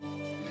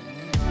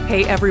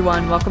Hey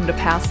everyone, welcome to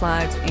Past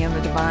Lives and the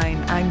Divine.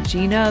 I'm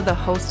Gina, the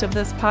host of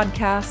this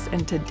podcast,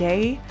 and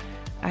today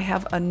I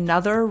have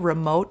another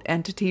remote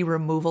entity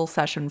removal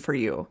session for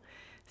you.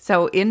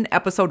 So in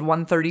episode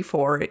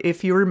 134,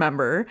 if you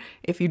remember,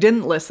 if you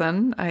didn't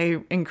listen,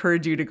 I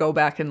encourage you to go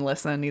back and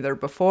listen either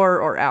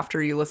before or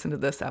after you listen to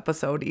this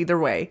episode, either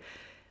way.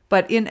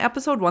 But in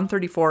episode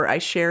 134, I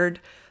shared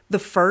the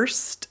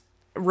first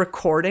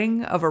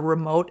recording of a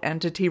remote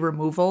entity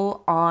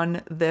removal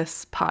on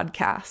this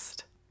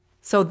podcast.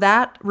 So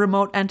that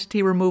remote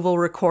entity removal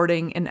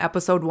recording in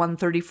episode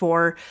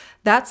 134,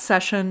 that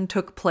session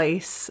took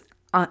place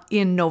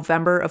in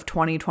November of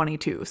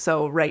 2022.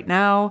 So right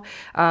now,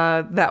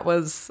 that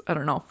was,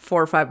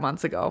 4 or 5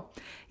 months ago.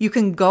 You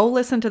can go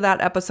listen to that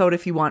episode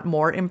if you want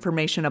more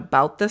information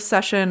about this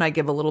session. I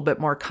give a little bit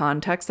more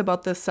context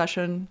about this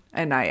session,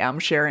 and I am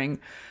sharing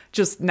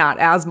just not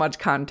as much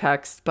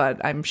context,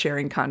 but I'm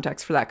sharing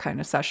context for that kind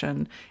of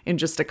session in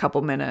just a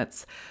couple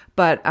minutes.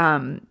 But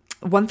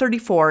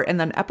 134, and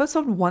then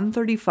episode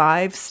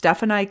 135,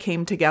 Steph and I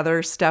came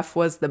together. Steph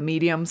was the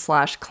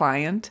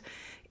medium/client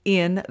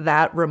in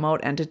that remote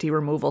entity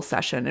removal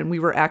session, and we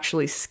were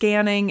actually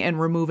scanning and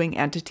removing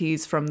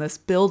entities from this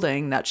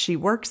building that she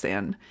works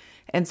in.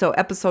 And so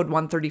episode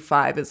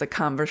 135 is a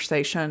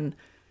conversation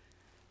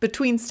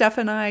between Steph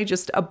and I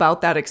just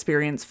about that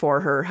experience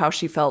for her, how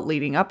she felt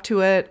leading up to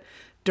it,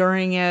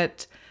 during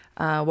it,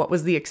 what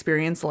was the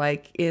experience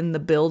like in the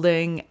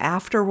building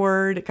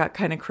afterward. It got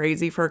kind of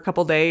crazy for a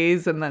couple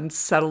days and then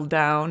settled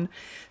down.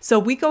 So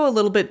we go a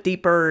little bit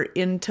deeper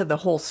into the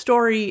whole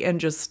story and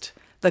just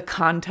the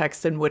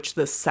context in which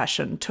this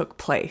session took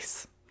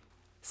place.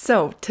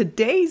 So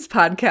today's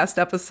podcast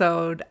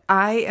episode,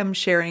 I am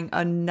sharing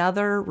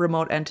another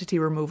remote entity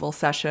removal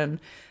session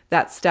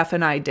that Steph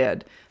and I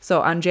did.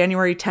 So on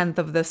January 10th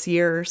of this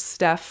year,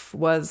 Steph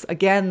was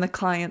again the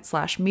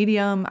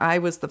client/medium. I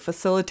was the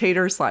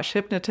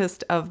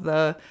facilitator/hypnotist of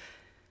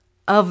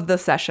the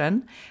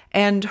session.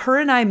 And her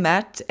and I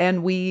met,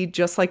 and we,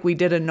 just like we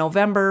did in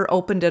November,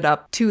 opened it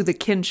up to the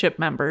Kinship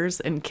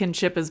members, and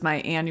Kinship is my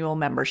annual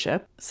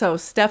membership. So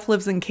Steph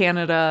lives in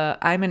Canada,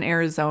 I'm in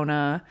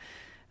Arizona,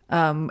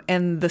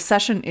 and the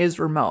session is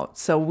remote.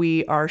 So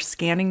we are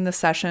scanning the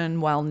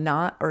session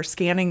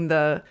scanning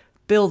the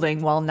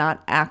building while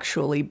not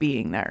actually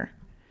being there.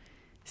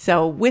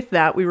 So with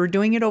that, we were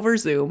doing it over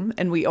Zoom,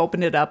 and we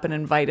opened it up and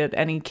invited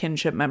any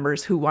Kinship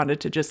members who wanted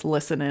to just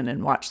listen in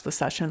and watch the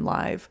session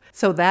live.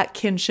 So that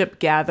Kinship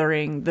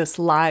gathering, this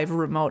live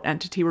remote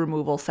entity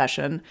removal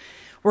session,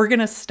 we're going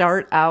to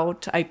start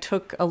out. I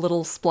took a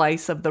little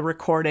splice of the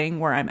recording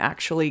where I'm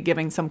actually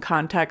giving some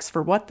context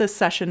for what this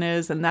session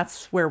is, and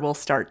that's where we'll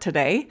start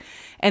today.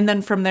 And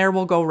then from there,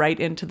 we'll go right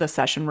into the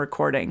session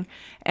recording.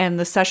 And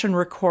the session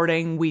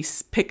recording, we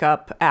pick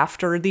up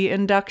after the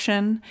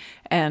induction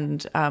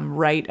and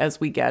right as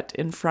we get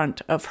in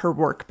front of her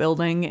work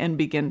building and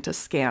begin to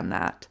scan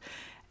that.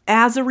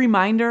 As a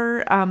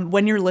reminder,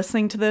 when you're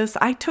listening to this,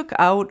 I took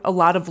out a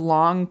lot of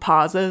long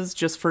pauses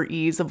just for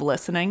ease of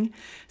listening.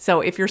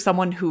 So if you're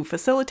someone who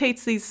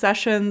facilitates these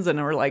sessions and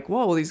are like,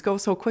 whoa, these go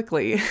so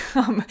quickly,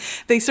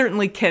 they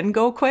certainly can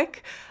go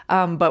quick,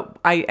 but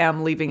I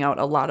am leaving out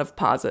a lot of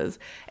pauses.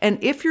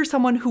 And if you're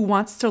someone who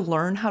wants to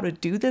learn how to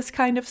do this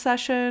kind of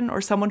session,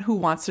 or someone who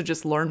wants to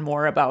just learn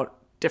more about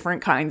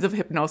different kinds of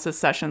hypnosis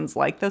sessions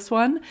like this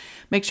one,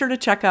 make sure to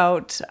check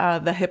out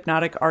the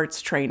Hypnotic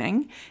Arts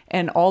training,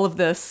 and all of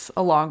this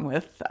along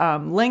with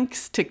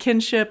links to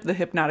Kinship, the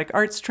Hypnotic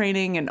Arts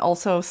training, and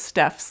also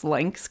Steph's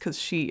links because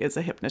she is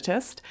a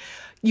hypnotist.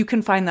 You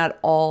can find that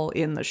all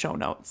in the show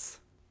notes.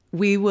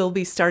 We will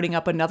be starting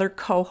up another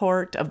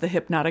cohort of the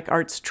Hypnotic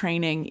Arts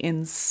training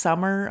in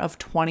summer of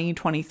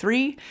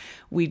 2023.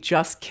 We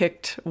just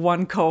kicked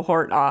one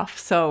cohort off.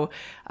 So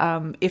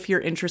if you're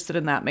interested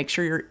in that, make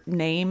sure your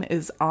name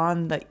is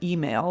on the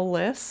email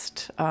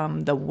list,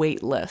 the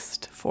wait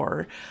list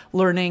for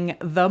learning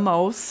the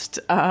most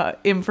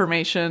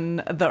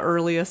information, the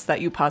earliest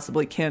that you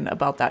possibly can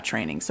about that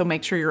training. So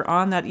make sure you're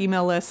on that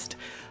email list.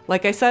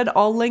 Like I said,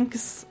 all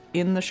links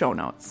in the show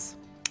notes.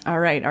 All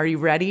right, are you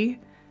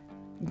ready?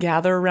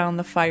 Gather around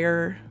the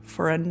fire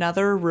for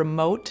another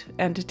remote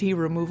entity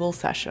removal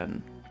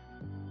session.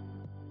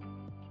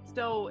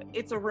 So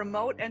it's a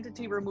remote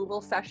entity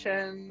removal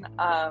session,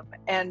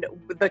 and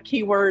the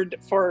keyword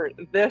for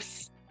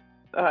this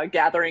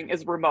gathering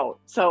is remote.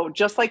 So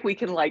just like we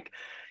can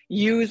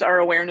use our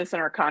awareness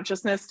and our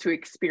consciousness to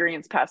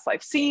experience past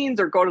life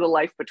scenes, or go to the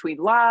life between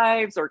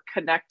lives, or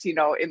connect, in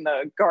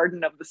the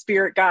garden of the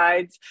spirit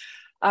guides,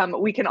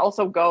 we can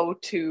also go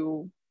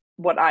to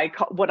what I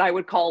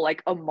would call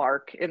a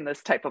mark in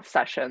this type of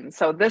session.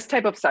 So this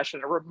type of session,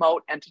 a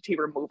remote entity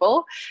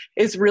removal,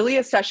 is really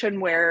a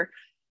session where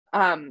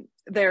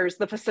there's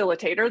the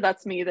facilitator,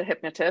 that's me, the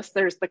hypnotist.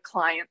 There's the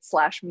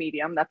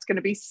client/medium, that's going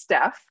to be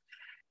Steph.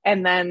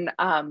 And then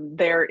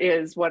there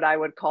is what I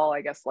would call,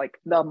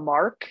 the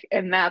mark,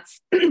 and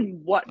that's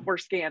what we're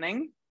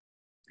scanning.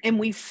 And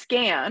we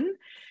scan,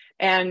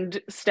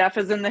 and Steph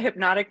is in the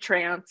hypnotic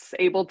trance,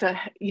 able to,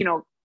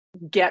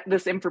 get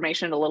this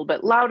information a little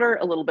bit louder,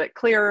 a little bit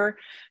clearer.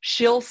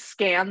 She'll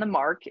scan the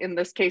mark. In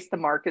this case, the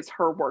mark is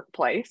her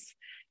workplace.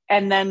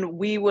 And then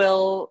we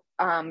will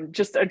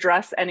just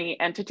address any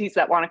entities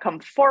that want to come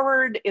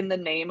forward in the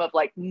name of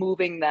like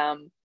moving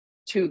them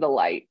to the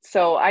light.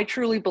 So I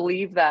truly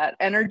believe that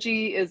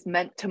energy is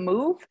meant to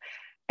move.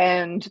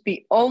 And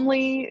the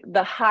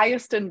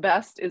highest and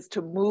best is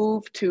to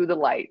move to the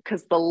light,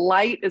 because the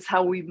light is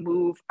how we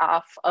move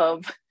out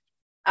of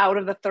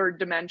the third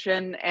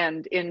dimension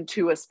and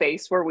into a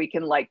space where we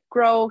can like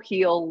grow,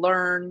 heal,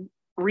 learn,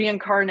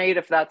 reincarnate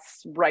if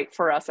that's right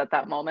for us at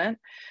that moment.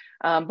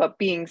 But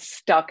being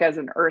stuck as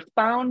an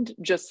earthbound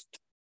just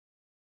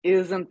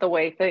isn't the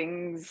way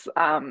things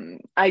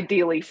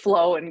ideally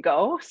flow and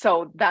go.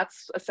 So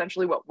that's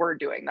essentially what we're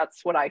doing.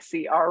 That's what I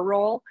see our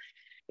role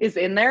is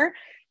in there.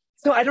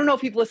 So I don't know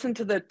if you've listened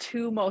to the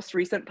 2 most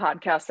recent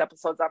podcast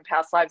episodes on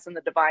past lives and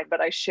the divine, but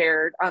I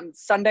shared on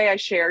Sunday, I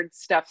shared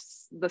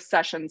the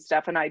session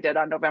Steph and I did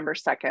on November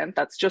 2nd.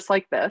 That's just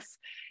like this.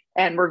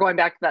 And we're going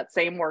back to that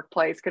same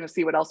workplace, going to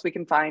see what else we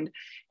can find.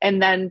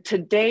 And then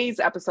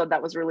today's episode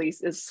that was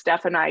released is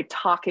Steph and I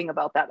talking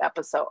about that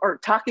episode, or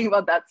talking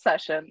about that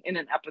session in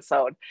an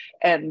episode.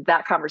 And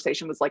that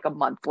conversation was like a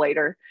month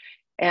later.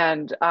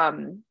 And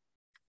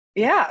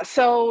yeah,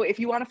 so if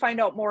you want to find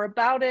out more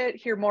about it,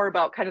 hear more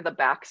about kind of the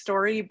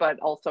backstory, but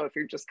also if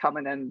you're just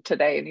coming in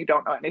today and you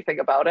don't know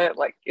anything about it,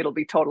 like it'll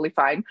be totally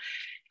fine.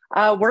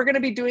 We're going to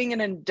be doing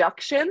an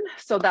induction.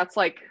 So that's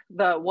like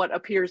what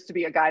appears to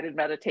be a guided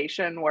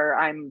meditation where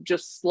I'm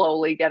just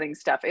slowly getting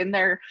stuff in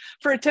there.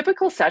 For a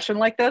typical session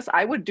like this,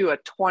 I would do a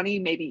 20,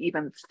 maybe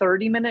even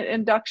 30-minute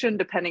induction,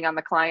 depending on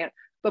the client.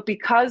 But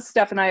because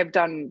Steph and I have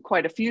done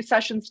quite a few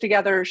sessions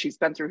together, she's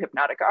been through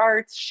hypnotic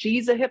arts,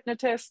 she's a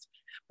hypnotist,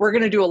 we're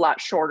going to do a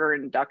lot shorter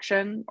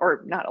induction,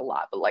 or not a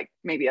lot, but like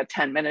maybe a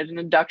 10-minute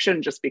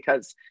induction, just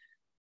because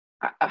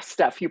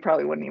Steph, you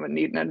probably wouldn't even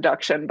need an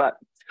induction, but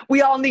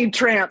we all need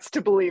trance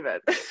to believe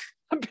it.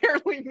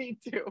 Apparently me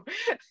too.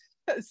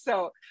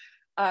 So,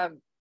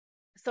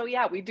 so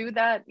yeah, we do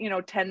that,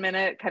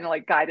 10-minute kind of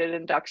like guided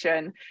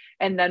induction.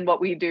 And then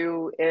what we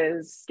do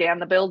is scan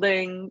the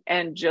building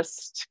and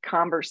just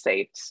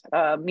conversate.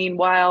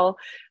 Meanwhile,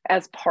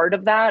 as part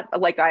of that,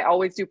 like I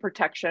always do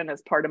protection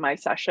as part of my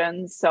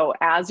sessions. So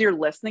as you're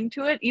listening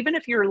to it, even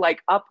if you're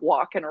like up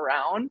walking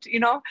around,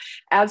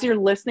 as you're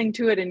listening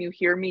to it and you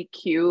hear me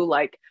cue,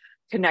 like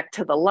connect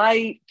to the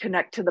light,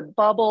 connect to the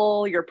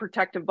bubble, your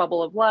protective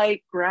bubble of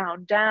light,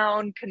 ground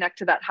down, connect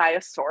to that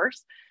highest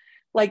source.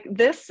 Like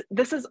this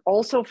is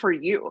also for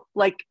you.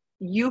 Like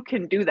you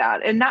can do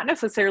that, and not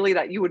necessarily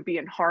that you would be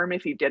in harm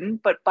if you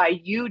didn't, but by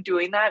you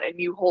doing that and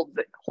you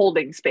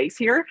holding space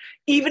here,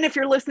 even if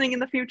you're listening in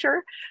the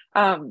future,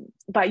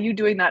 by you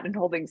doing that and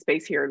holding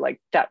space here,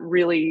 like that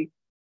really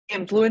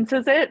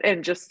influences it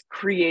and just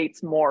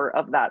creates more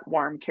of that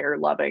warm, care,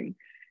 loving,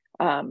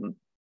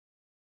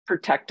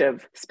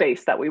 protective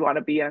space that we want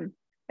to be in.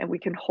 And we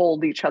can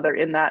hold each other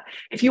in that.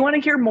 If you want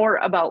to hear more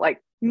about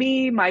like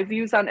me, my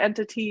views on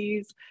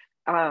entities,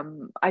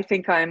 I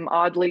think I'm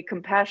oddly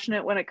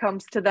compassionate when it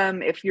comes to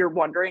them. If you're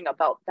wondering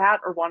about that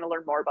or want to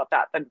learn more about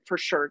that, then for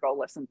sure go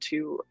listen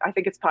to, I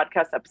think it's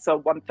podcast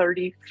episode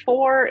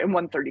 134 and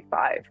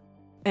 135.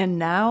 And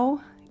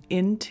now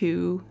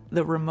into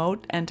the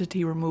remote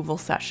entity removal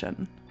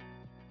session.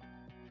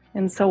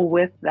 And so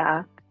with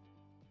that,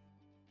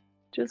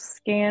 just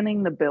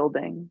scanning the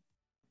building.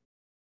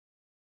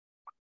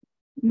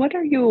 What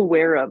are you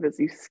aware of as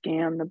you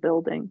scan the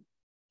building?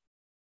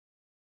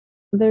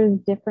 There's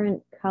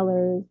different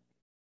colors,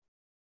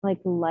 like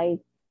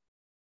lights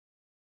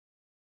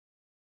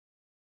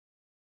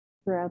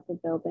throughout the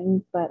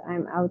building, but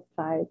I'm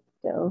outside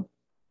still.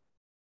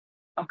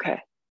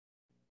 Okay.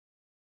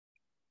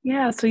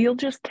 Yeah, so you'll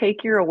just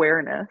take your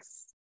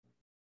awareness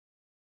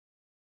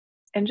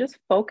and just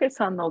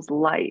focus on those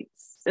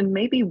lights. And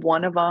maybe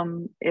one of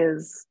them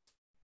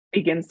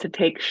begins to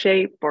take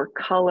shape or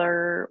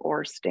color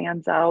or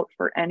stands out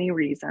for any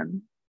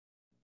reason.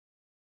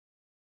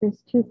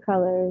 There's 2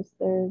 colors.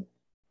 There's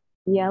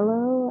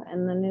yellow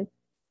and then it's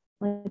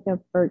like a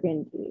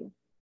burgundy.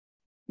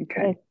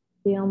 Okay. I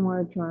feel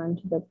more drawn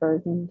to the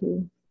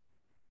burgundy.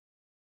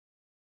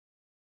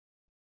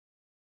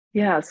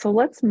 Yeah, so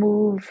let's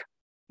move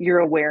your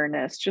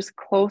awareness just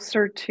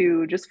closer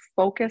to, just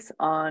focus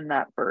on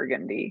that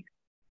burgundy,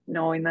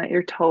 knowing that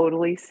you're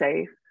totally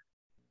safe.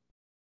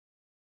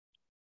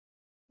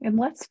 And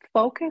let's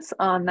focus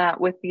on that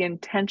with the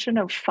intention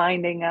of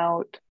finding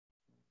out,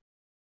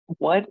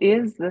 what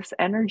is this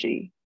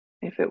energy?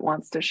 If it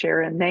wants to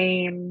share a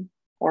name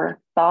or a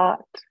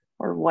thought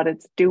or what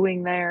it's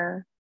doing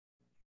there.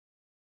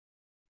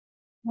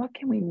 What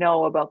can we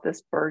know about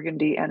this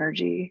burgundy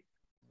energy?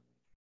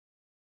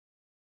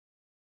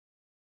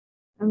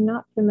 I'm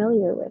not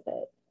familiar with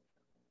it.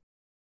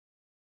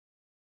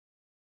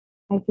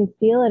 I can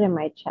feel it in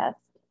my chest.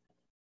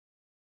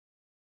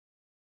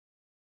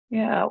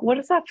 Yeah, what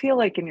does that feel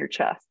like in your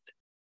chest?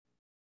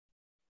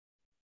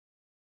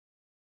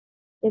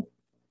 It's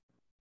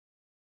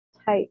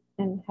tight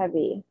and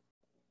heavy.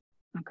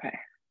 Okay.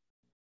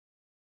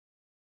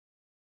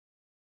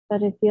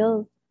 but it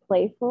feels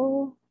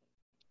playful.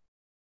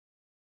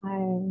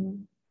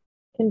 I'm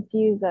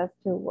confused as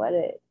to what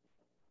it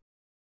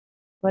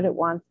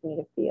wants me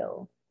to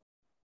feel.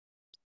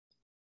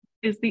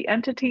 Is the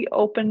entity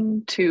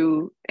open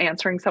to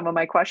answering some of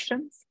my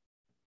questions?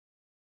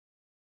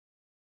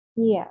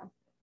 Yeah,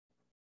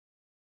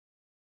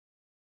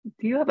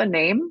 Do you have a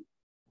name?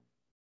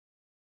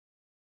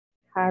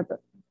 Hybern.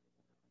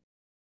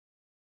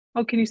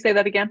 Oh, can you say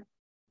that again?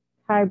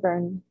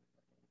 Hybern.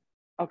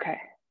 Okay.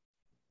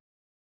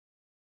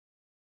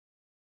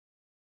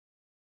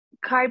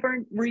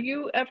 Kyburn, were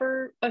you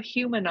ever a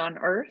human on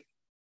Earth?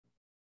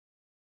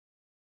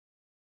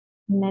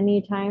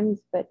 Many times,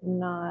 but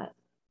not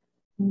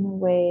in the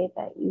way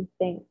that you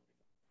think.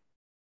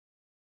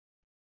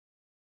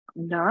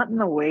 Not in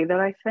the way that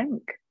I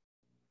think.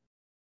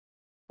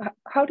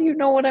 How do you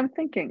know what I'm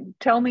thinking?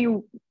 Tell me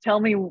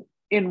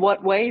in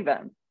what way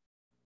then?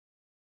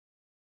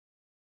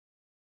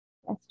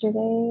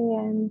 Yesterday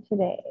and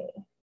today.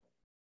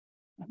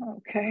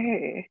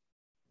 Okay.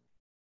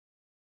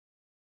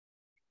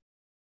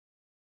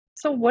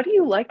 So what do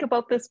you like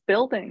about this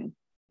building?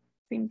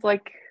 Seems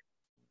like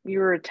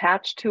you're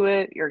attached to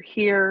it, you're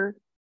here.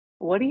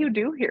 What do you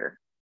do here?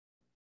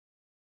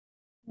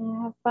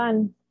 I have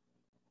fun.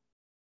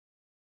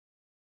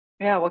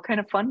 Yeah, what kind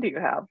of fun do you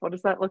have? What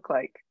does that look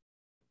like?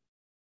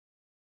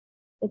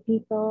 The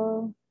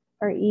people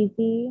are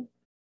easy.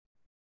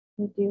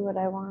 They do what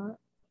I want.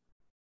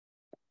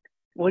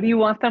 What do you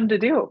want them to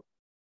do?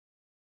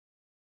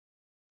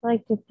 I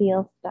like to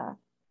feel stuff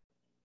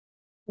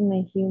in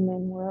the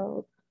human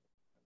world.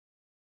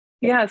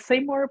 Yeah, say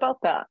more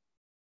about that.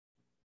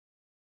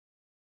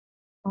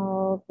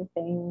 All the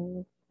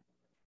things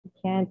you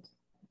can't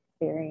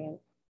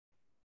experience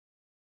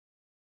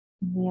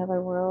in the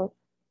other world.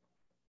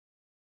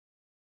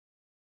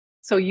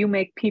 So you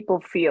make people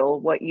feel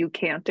what you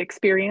can't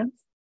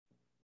experience?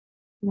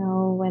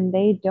 No, when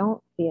they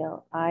don't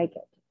feel, I get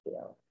to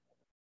feel.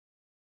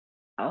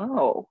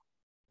 Oh,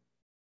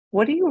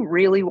 what do you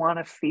really want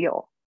to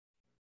feel?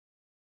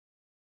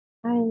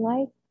 I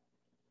like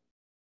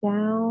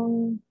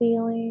down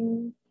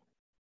feelings.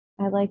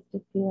 I like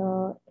to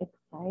feel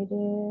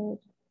excited,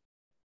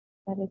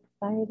 but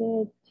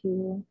excited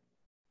to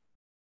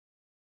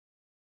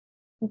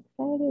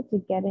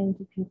get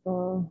into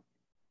people,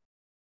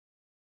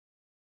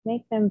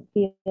 make them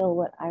feel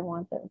what I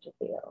want them to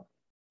feel.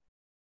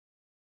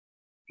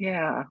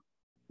 Yeah.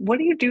 What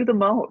do you do the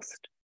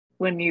most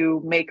when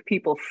you make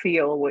people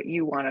feel what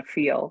you want to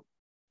feel?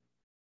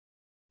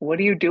 What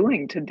are you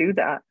doing to do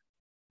that?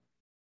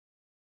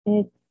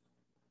 It's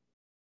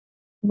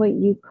what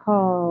you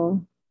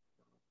call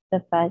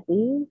the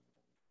fuzzies,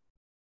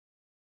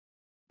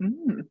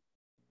 Mm,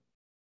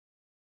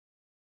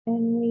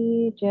 and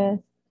we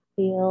just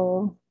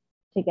feel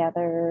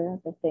together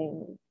the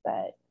things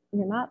that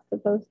you're not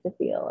supposed to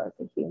feel as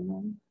a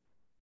human.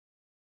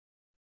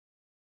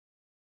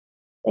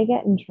 They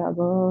get in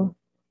trouble,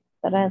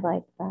 but I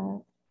like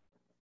that.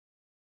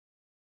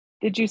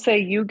 did you say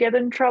you get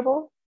in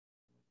trouble?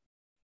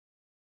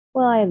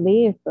 Well, I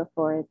leave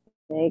before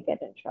they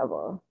get in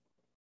trouble.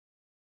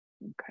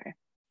 Okay.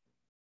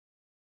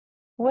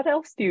 What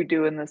else do you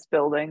do in this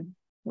building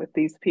with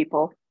these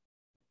people?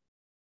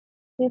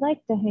 They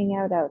like to hang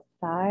out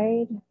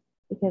outside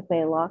because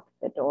they lock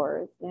the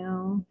doors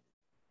now.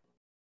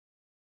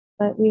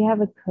 But we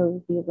have a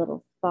cozy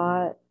little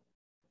spot.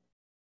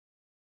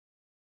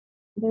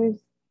 There's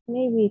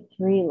maybe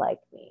three like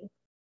me.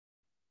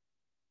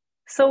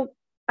 So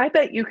I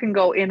bet you can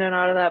go in and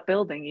out of that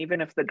building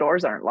even if the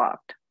doors aren't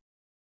locked.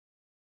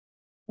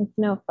 It's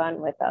no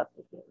fun without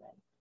the human.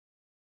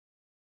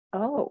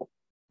 Oh,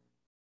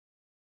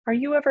 are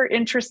you ever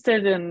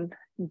interested in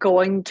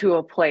going to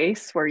a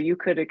place where you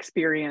could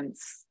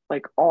experience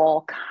like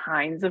all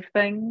kinds of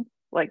things,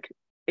 like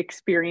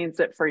experience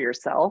it for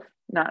yourself,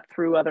 not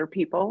through other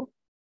people?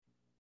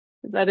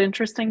 Is that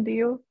interesting to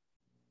you?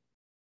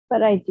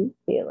 But I do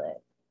feel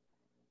it.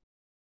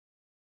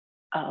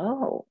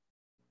 Oh,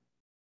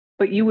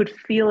 but you would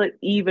feel it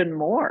even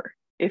more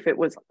if it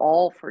was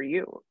all for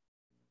you.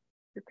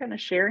 You're kind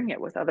of sharing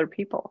it with other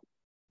people.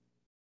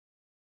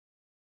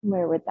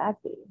 Where would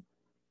that be?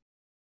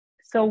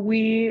 So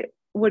we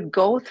would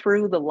go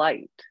through the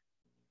light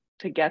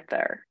to get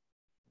there.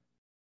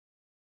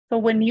 So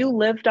when you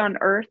lived on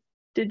Earth,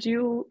 did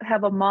you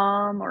have a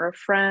mom or a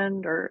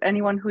friend or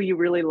anyone who you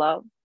really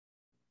love?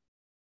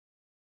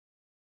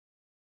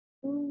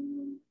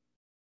 Mm,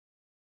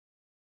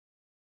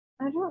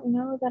 I don't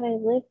know that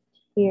I lived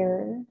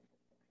here.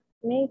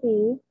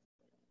 Maybe.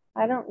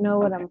 I don't know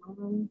what Okay. I'm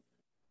on.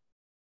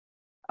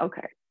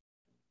 Okay.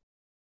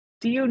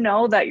 Do you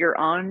know that you're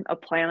on a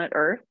planet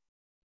Earth?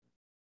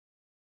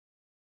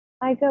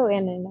 I go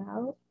in and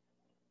out.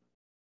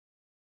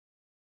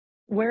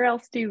 Where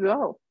else do you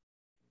go?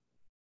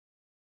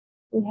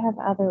 We have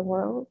other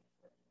worlds.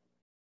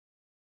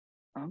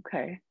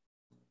 Okay.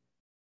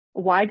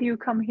 Why do you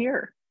come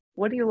here?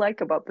 What do you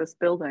like about this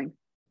building?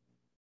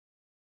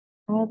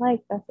 I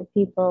like that the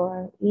people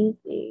are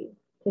easy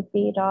to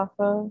feed off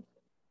of.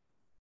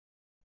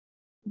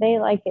 They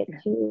like it Yeah.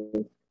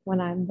 too. When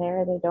I'm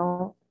there, they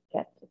don't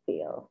get to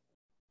feel.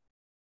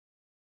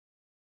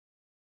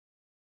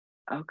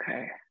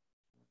 Okay.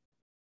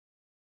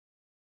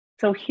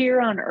 So here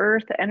on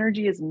earth,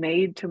 energy is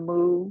made to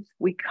move.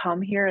 We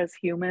come here as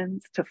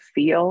humans to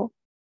feel.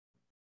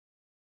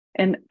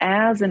 And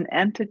as an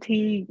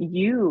entity,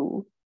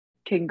 you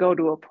can go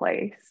to a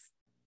place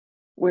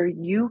where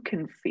you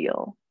can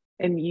feel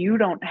and you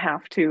don't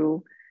have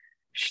to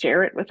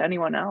share it with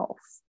anyone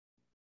else.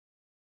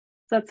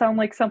 Does that sound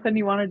like something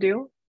you want to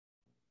do?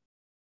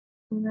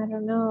 And I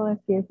don't know if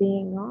you're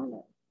being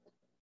honest.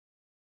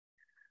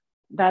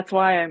 That's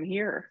why I'm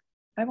here.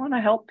 I want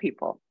to help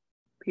people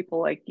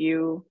like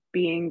you,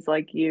 beings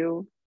like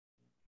you,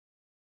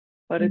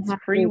 but And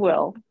it's free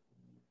will.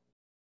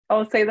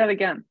 Oh, say that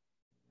again.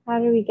 how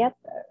do we get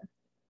there?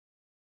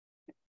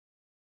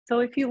 So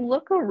if you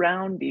look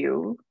around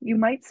you, you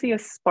might see a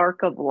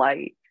spark of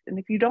light. And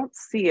if you don't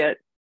see it,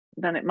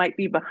 then it might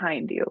be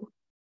behind you.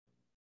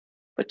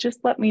 But just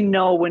let me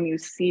know when you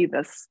see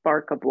the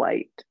spark of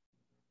light.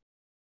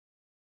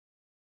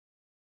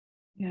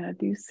 Yeah,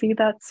 do you see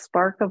that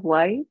spark of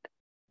light?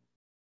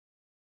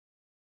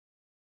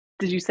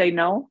 Did you say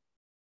no?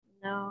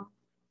 No.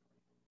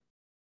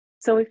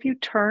 So if you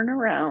turn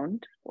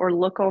around or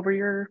look over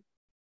your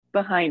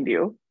behind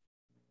you,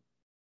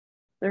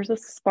 there's a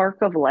spark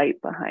of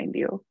light behind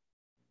you.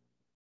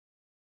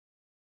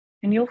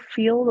 And you'll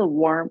feel the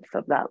warmth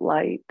of that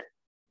light.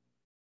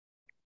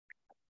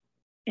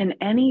 And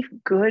any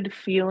good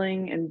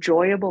feeling,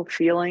 enjoyable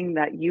feeling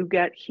that you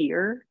get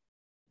here,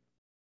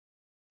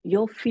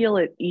 you'll feel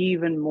it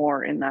even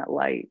more in that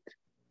light.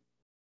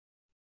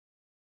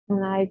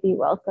 Can I be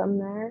welcome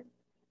there?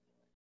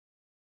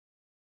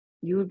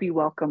 You would be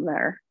welcome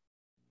there.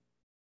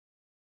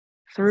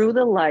 Through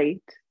the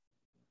light,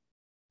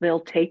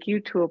 they'll take you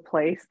to a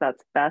place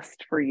that's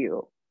best for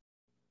you.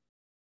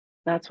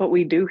 That's what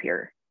we do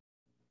here.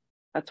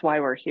 That's why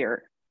we're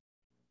here.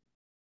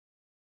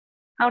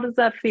 How does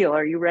that feel?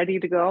 Are you ready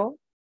to go?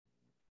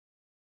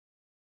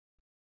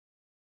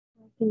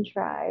 I can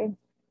try.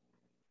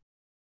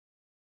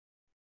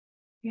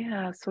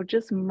 Yeah, so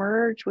just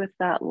merge with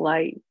that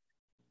light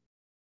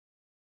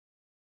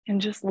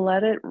and just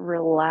let it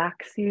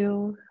relax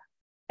you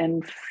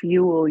and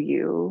fuel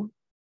you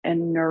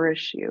and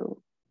nourish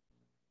you.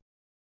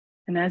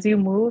 And as you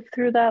move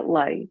through that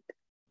light,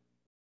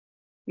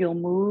 you'll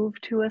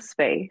move to a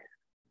space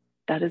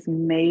that is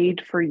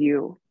made for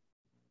you,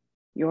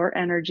 your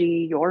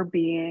energy, your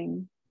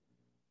being.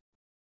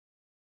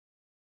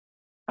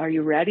 Are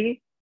you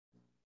ready?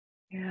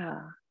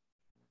 Yeah.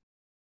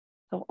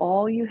 So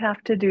all you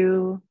have to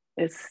do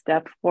is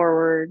step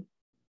forward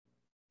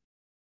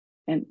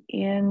and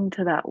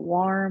into that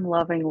warm,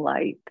 loving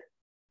light.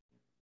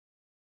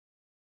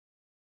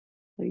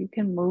 So you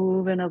can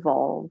move and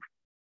evolve.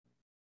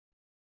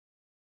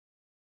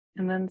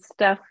 And then,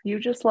 Steph, you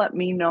just let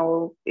me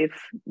know if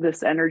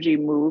this energy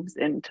moves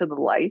into the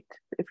light,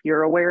 if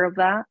you're aware of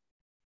that.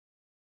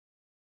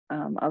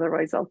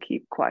 Otherwise, I'll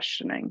keep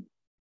questioning.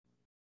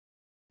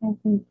 I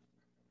think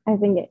I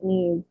think it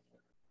needs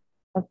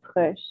a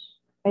push.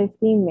 I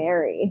see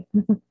Mary.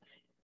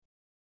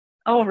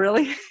 Oh,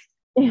 really?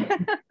 Did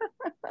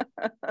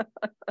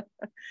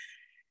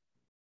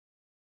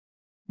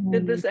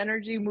And this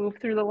energy move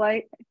through the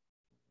light?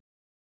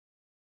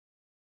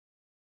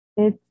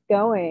 it's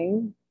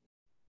going.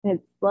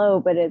 It's slow,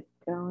 but it's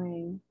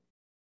going.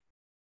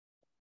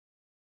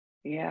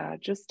 Yeah,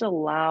 just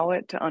allow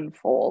it to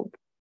unfold.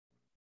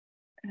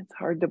 It's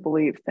hard to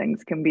believe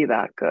things can be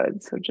that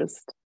good. So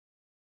just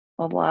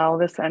allow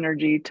this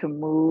energy to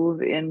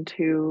move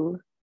into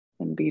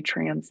and be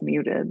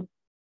transmuted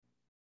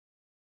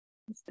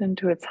just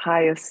into its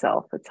highest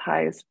self, its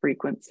highest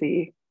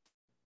frequency,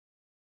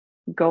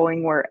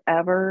 going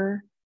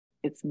wherever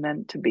it's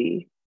meant to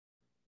be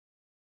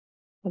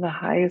for the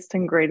highest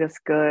and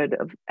greatest good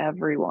of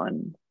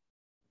everyone.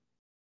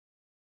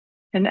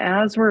 And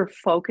as we're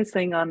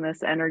focusing on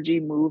this energy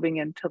moving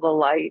into the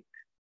light,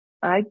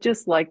 I'd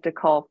just like to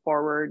call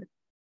forward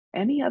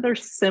any other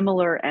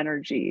similar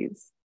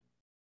energies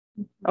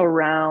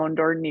around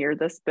or near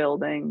this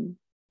building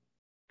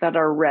that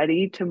are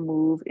ready to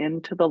move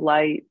into the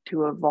light,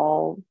 to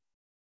evolve,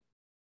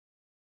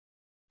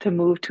 to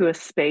move to a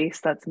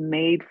space that's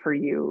made for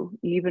you,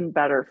 even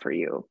better for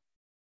you.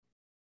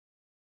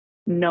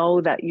 Know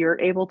that you're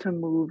able to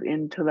move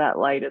into that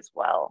light as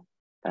well.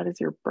 That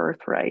is your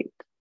birthright,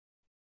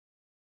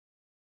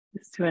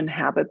 is to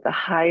inhabit the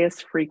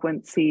highest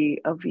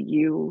frequency of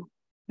you,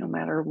 no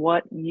matter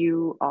what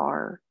you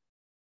are.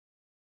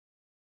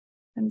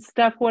 And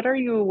Steph, what are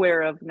you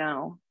aware of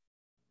now?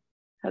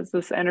 Has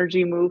this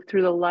energy moved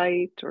through the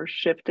light or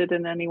shifted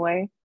in any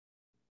way?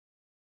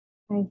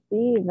 I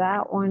see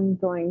that one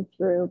going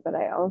through, but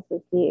I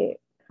also see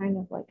it kind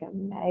of like a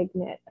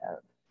magnet of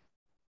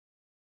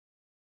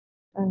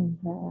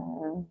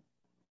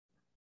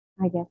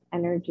I guess,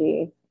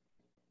 energy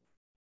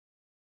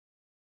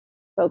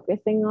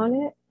focusing on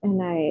it.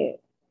 And I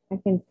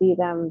can see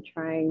them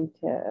trying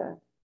to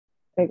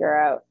figure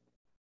out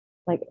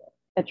like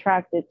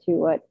attracted to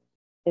what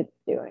it's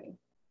doing.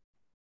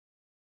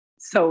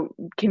 So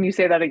can you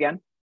say that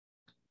again?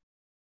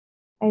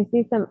 I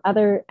see some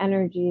other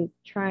energies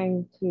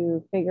trying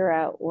to figure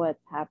out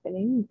what's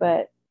happening,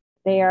 but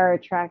they are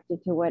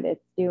attracted to what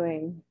it's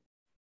doing.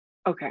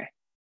 Okay.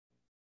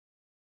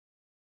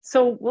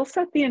 So we'll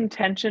set the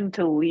intention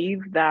to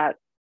leave that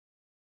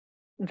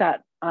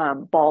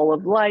ball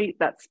of light,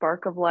 that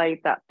spark of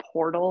light, that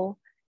portal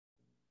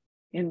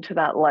into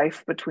that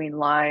life between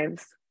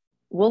lives.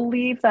 We'll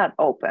leave that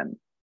open.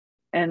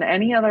 And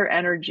any other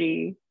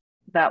energy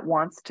that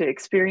wants to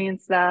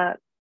experience that,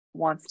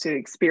 wants to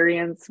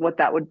experience what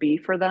that would be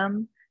for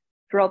them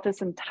throughout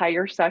this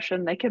entire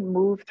session, they can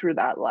move through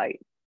that light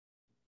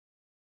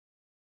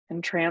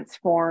and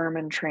transform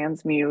and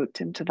transmute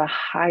into the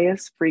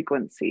highest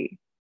frequency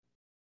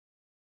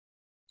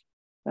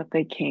that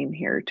they came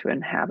here to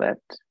inhabit,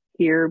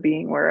 here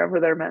being wherever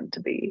they're meant to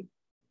be.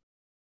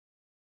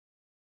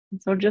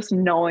 And so just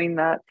knowing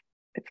that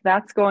if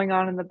that's going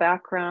on in the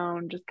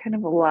background, just kind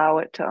of allow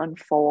it to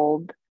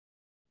unfold.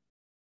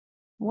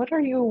 What are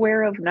you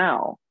aware of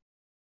now?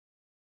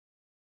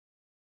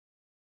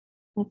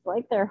 It's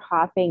like they're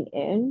hopping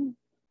in.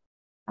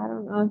 I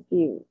don't know if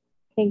you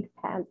Pink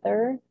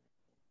Panther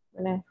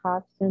when it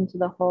hops into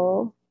the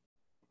hole.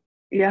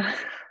 Yeah.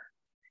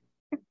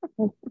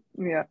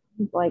 Yeah.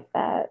 It's like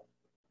that.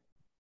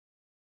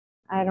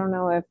 I don't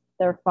know if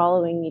they're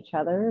following each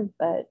other,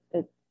 but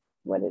it's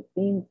what it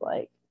seems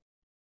like.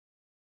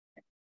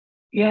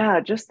 Yeah,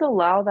 just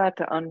allow that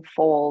to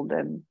unfold.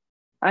 And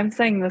I'm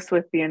saying this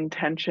with the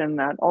intention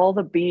that all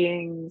the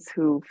beings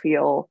who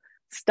feel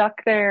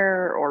stuck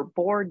there or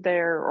bored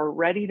there or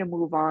ready to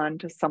move on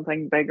to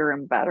something bigger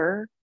and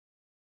better,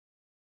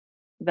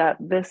 that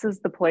this is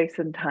the place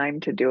and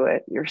time to do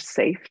it. You're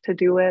safe to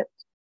do it.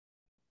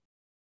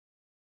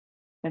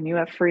 And you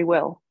have free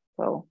will.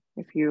 So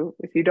if you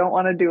don't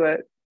want to do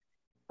it,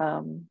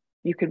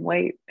 you can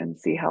wait and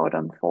see how it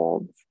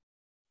unfolds.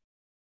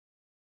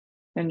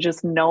 And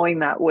just knowing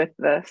that with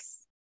this,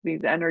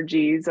 these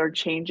energies are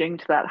changing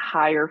to that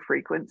higher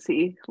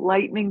frequency,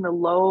 lightening the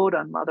load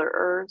on Mother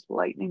Earth,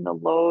 lightening the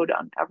load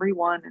on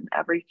everyone and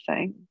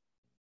everything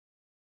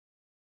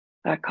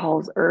that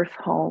calls Earth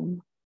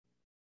home.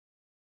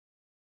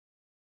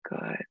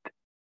 Good.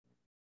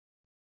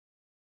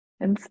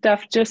 And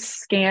Steph, just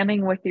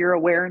scanning with your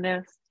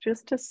awareness,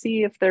 just to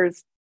see if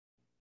there's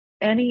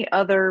any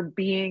other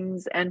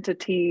beings,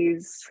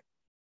 entities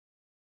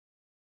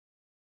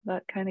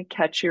that kind of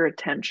catch your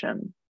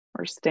attention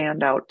or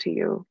stand out to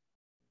you.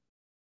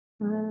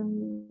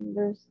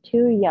 There's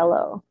two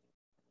yellow.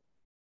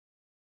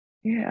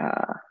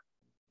 Yeah.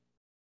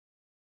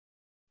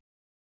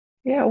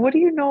 Yeah. What do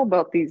you know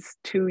about these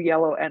two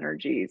yellow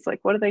energies? Like,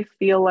 what do they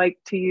feel like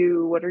to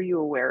you? What are you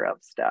aware of,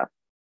 Steph?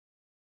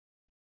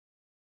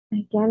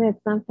 Again,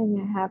 it's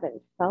something I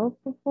haven't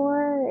felt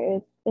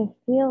before. It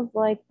feels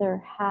like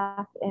they're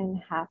half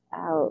in, half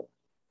out.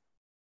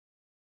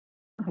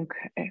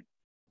 Okay.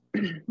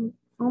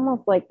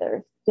 Almost like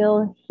they're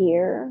still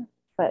here,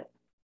 but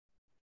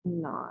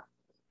not.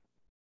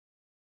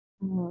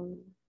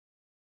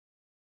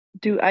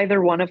 Do either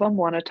one of them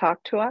want to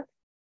talk to us?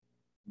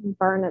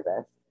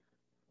 Barnabas.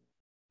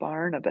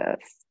 Barnabas.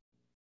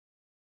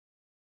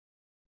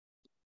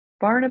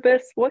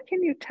 Barnabas, what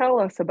can you tell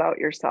us about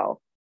yourself?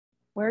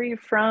 Where are you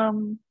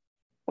from?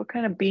 What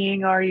kind of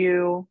being are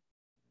you?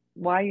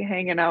 Why are you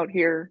hanging out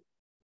here?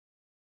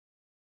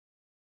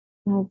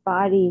 My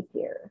body's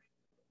here.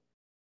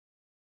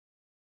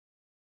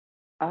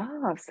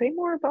 Ah, say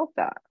more about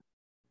that.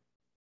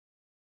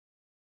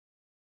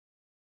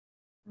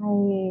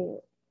 I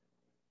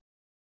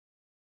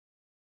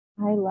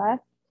I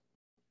left.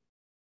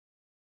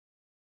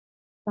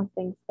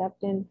 Something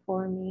stepped in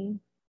for me.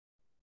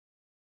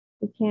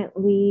 We can't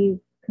leave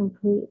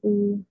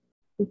completely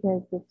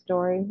because the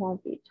story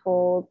won't be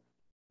told.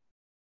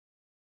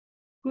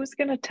 Who's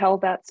going to tell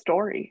that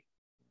story?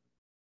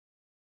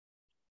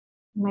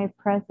 My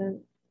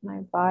presence, my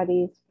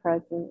body's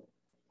presence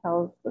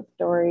tells the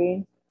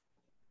story.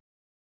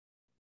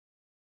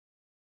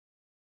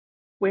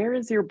 Where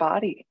is your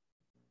body?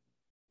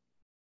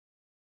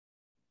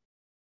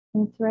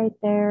 It's right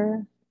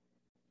there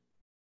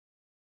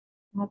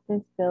at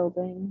this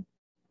building.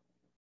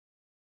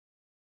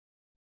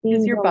 Is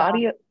Seems your alive.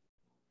 body?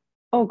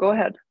 Oh, go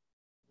ahead.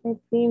 It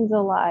seems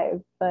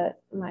alive,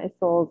 but my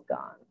soul's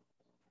gone.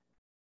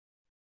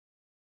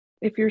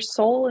 If your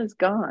soul is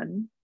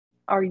gone,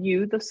 are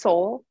you the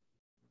soul?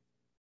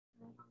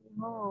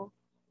 Oh,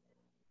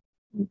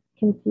 it's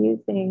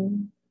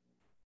confusing,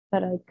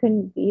 but I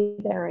couldn't be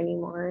there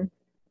anymore.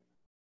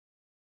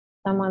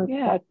 Someone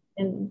Yeah. stepped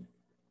in.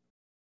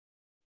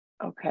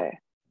 Okay.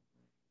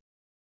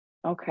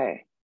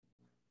 Okay.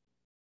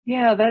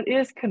 Yeah, that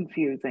is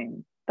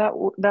confusing. That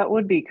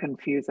would be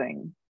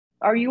confusing.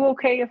 Are you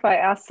okay if I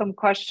ask some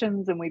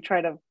questions and we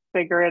try to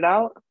figure it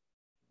out?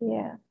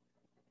 Yeah.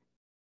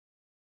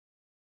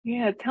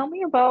 Yeah, tell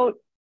me about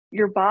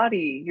your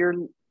body, your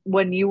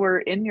when you were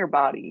in your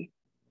body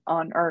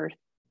on Earth.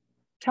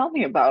 Tell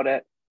me about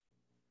it.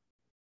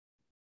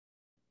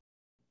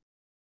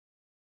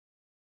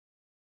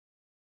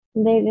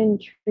 They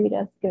didn't treat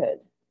us good.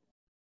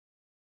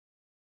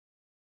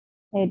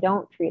 They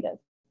don't treat us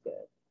good.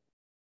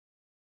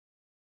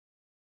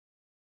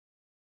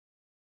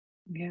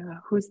 Yeah.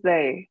 Who's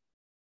they?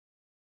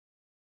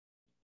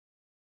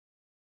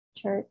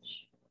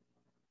 Church,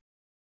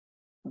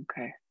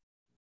 Okay.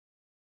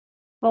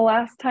 The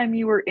last time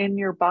you were in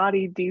your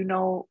body, do you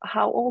know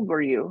how old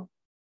were you?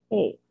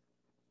 8.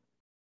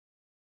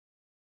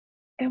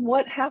 And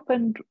what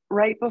happened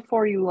right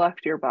before you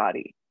left your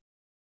body?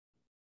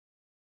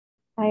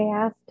 I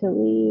asked to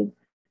leave.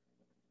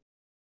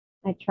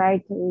 I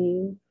tried to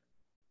leave.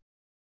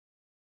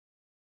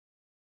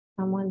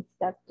 Someone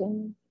stepped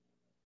in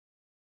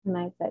and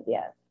I said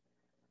yes.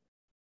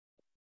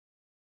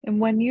 And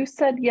when you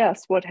said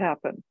yes, what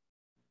happened?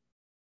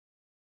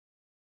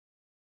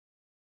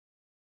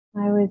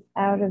 I was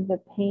out of the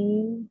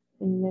pain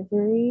and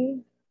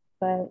misery,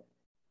 but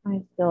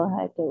I still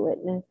had to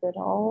witness it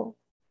all.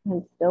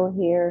 I'm still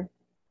here.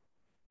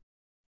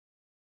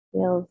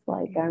 Feels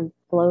like I'm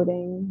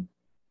floating,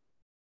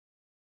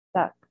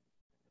 stuck.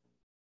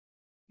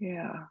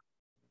 Yeah.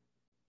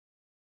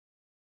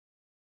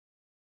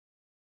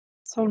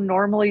 So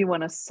normally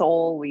when a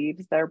soul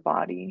leaves their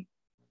body,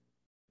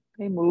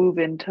 they move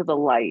into the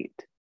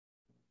light.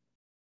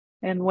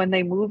 And when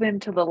they move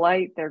into the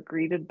light, they're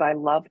greeted by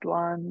loved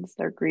ones,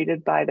 they're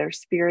greeted by their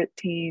spirit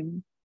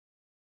team,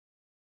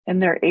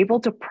 and they're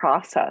able to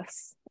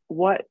process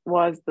what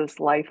was this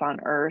life on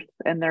earth,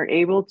 and they're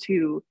able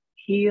to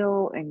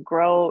heal and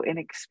grow and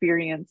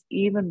experience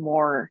even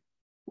more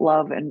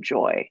love and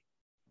joy,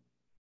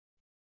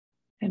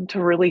 and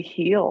to really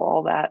heal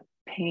all that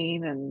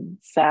pain and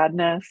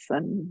sadness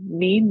and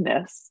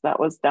meanness that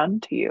was done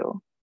to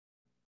you.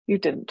 You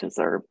didn't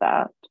deserve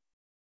that.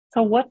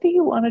 So, what do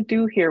you want to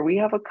do here? We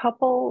have a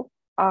couple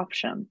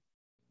options,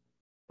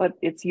 but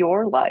it's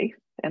your life,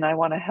 and I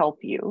want to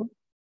help you.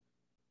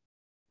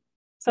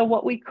 So,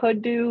 what we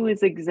could do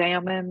is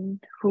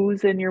examine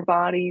who's in your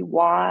body,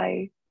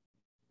 why,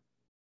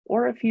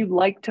 or if you'd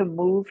like to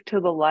move to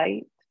the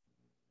light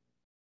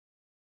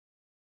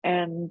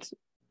and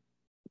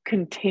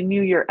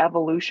continue your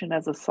evolution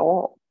as a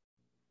soul,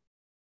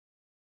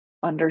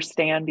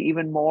 understand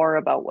even more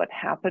about what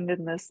happened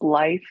in this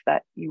life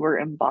that you were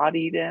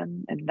embodied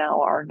in and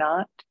now are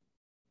not.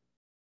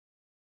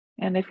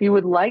 And if you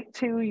would like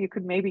to, you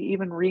could maybe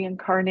even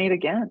reincarnate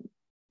again.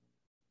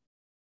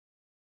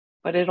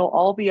 But it'll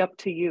all be up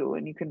to you,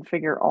 and you can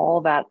figure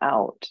all that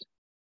out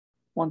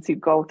once you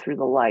go through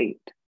the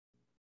light.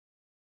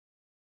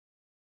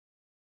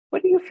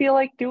 What do you feel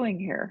like doing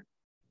here?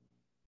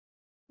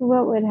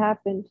 What would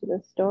happen to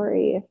the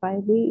story if I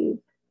leave?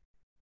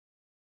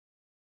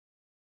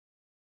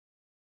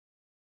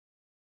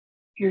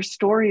 Your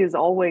story is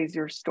always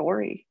your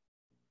story.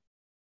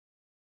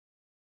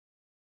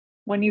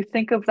 When you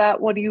think of that,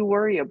 what do you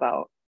worry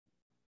about?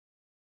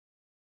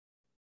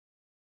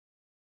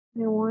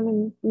 I want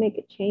to make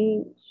a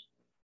change.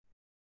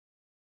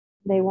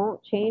 They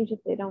won't change if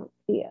they don't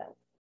see us.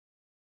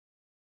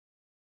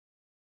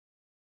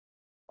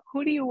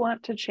 Who do you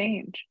want to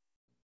change?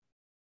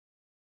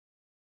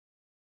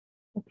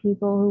 The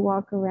people who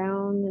walk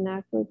around and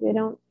act like they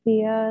don't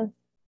see us,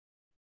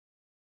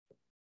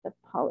 the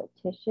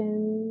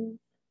politicians,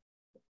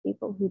 the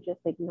people who just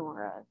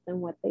ignore us and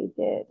what they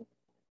did.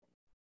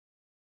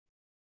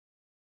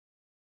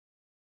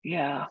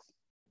 Yeah,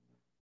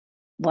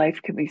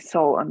 life can be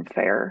so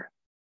unfair.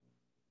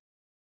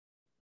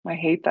 I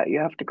hate that you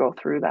have to go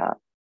through that.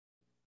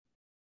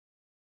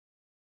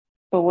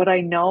 But what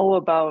I know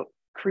about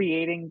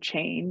creating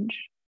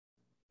change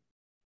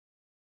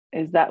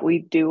is that we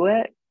do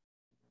it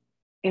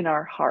in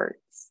our hearts.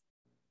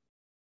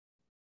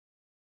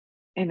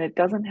 And it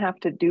doesn't have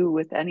to do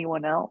with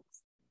anyone else.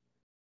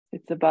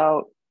 It's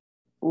about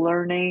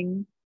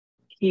learning,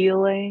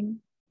 healing,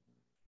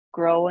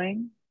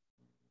 growing.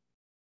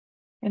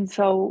 And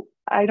so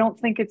I don't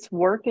think it's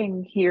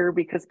working here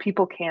because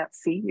people can't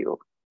see you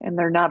and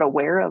they're not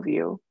aware of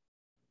you.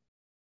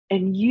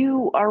 And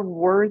you are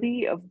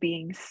worthy of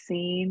being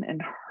seen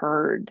and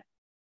heard.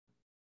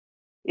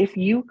 If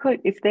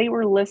they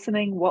were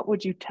listening, what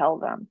would you tell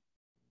them?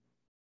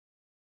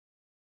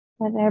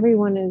 That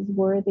everyone is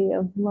worthy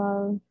of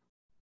love.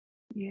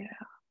 Yeah,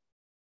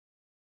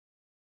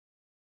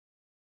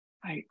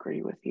 I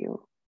agree with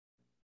you.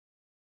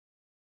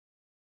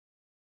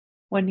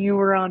 When you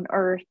were on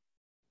Earth,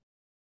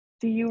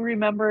 do you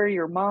remember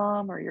your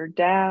mom or your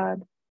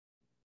dad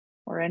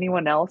or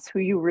anyone else who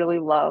you really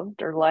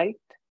loved or liked?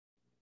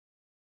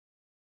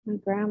 My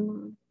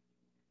grandma.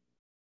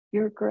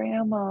 Your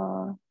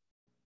grandma.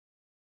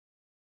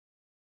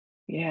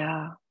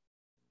 Yeah.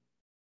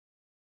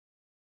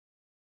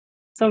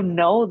 So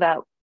know that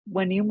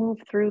when you move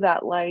through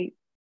that light,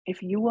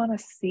 if you want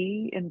to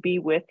see and be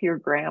with your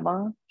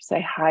grandma,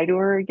 say hi to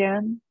her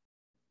again,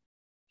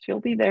 she'll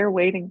be there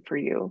waiting for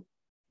you.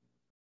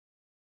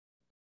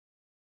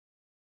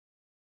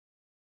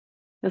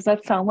 Does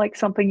that sound like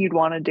something you'd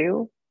want to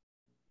do?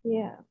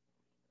 Yeah.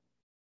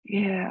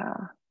 Yeah.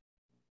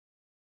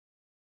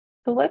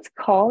 So let's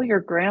call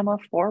your grandma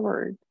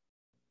forward.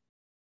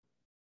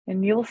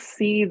 And you'll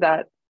see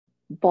that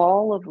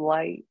ball of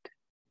light,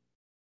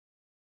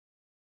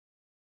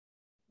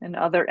 and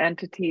other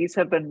entities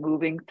have been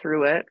moving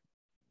through it.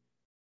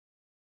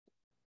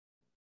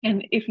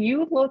 And if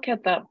you look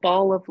at that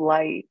ball of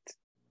light,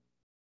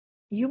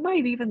 you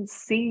might even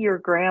see your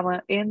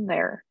grandma in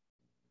there.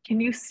 Can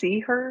you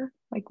see her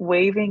like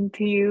waving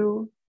to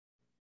you,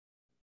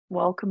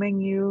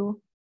 welcoming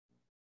you?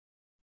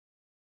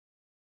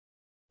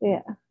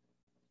 Yeah.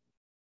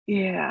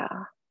 Yeah.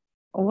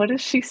 What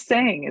is she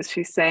saying? Is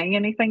she saying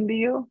anything to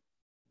you?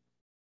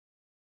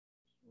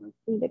 Wants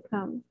me to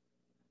come.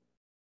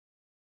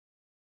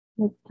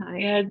 It's time.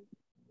 Yeah,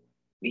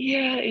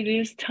 yeah, it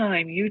is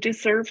time. You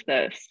deserve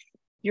this.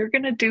 You're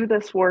going to do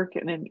this work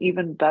in an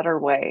even better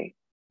way.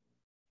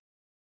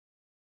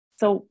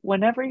 So,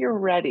 whenever you're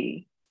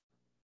ready,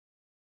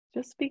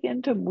 just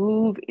begin to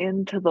move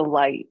into the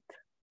light,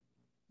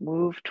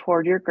 move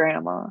toward your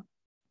grandma.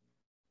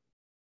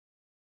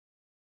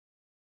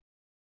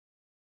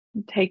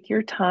 Take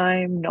your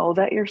time, know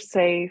that you're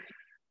safe.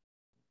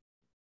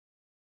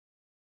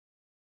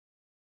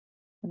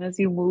 And as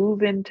you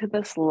move into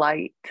this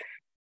light,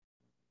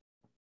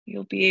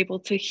 you'll be able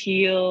to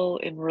heal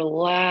and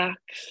relax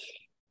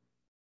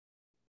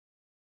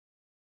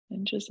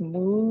and just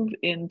move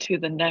into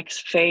the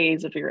next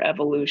phase of your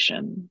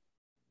evolution,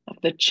 of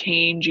the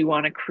change you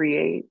want to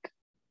create.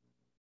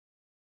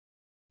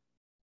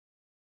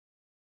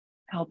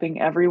 Helping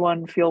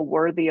everyone feel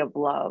worthy of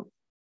love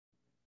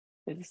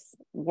is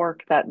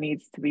work that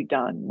needs to be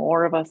done.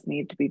 More of us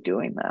need to be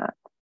doing that.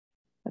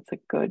 That's a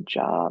good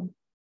job.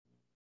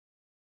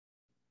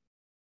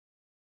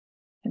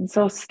 And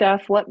so,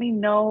 Steph, let me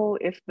know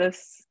if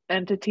this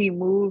entity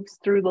moves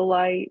through the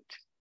light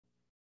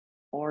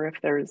or if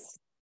there's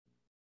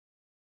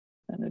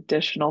an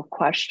additional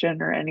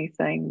question or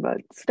anything.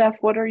 But, Steph,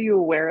 what are you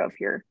aware of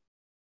here?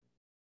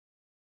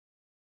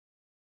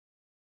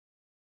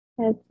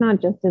 It's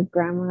not just his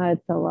grandma,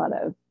 it's a lot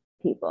of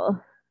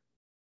people.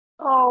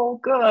 Oh,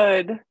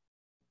 good.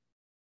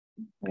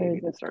 There's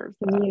Baby a deserves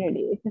that.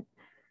 community.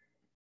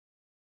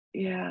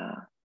 Yeah.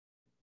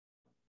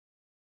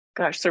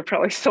 Gosh, they're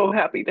probably so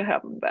happy to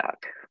have him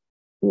back.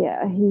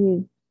 Yeah,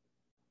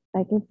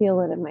 I can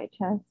feel it in my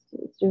chest.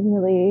 It's just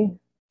really,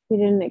 he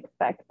didn't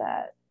expect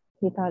that.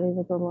 He thought he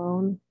was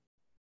alone.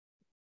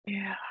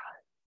 Yeah.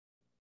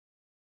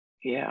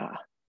 Yeah.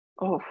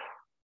 Oh,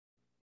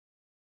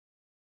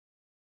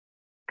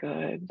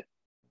 good.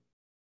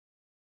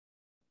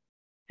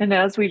 And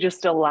as we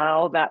just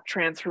allow that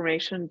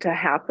transformation to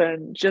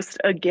happen, just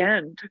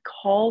again to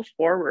call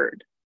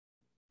forward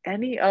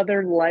any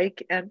other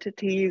like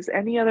entities,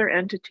 any other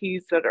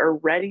entities that are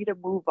ready to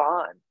move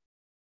on,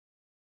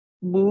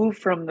 move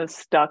from the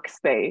stuck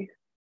space,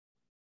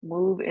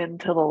 move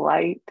into the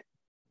light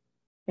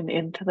and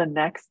into the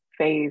next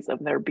phase of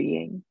their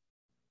being.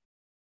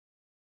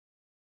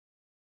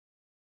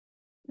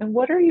 And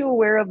what are you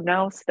aware of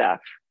now, Steph,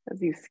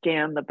 as you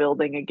scan the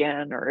building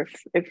again, or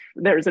if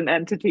there's an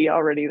entity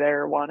already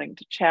there wanting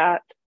to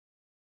chat?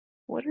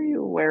 What are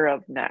you aware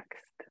of next?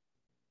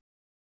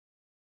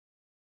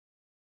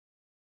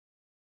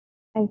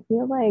 I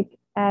feel like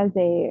as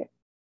a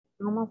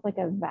almost like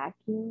a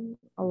vacuum,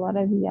 a lot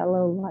of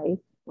yellow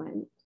lights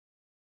went,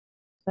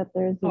 but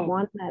there's Oh,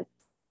 one that's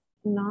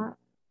not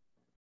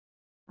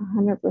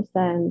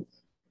 100%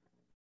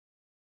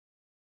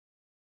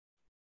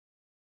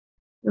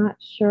 not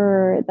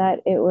sure that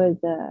it was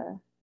a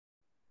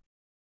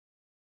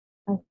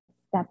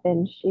step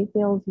in. She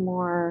feels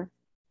more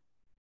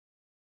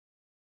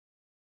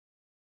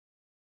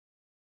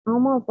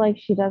almost like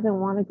she doesn't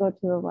want to go to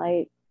the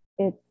light.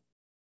 It's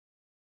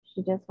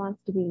she just wants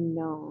to be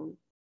known.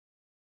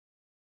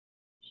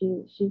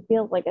 She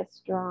feels like a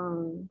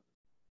strong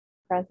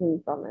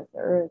presence on this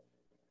earth.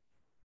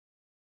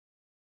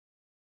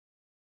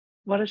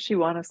 what does she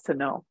want us to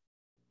know?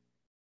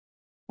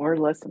 We're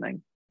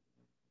listening.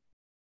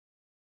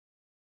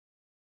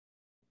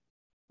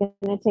 It's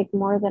going to take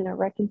more than a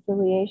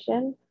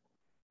reconciliation.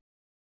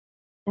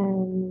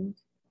 And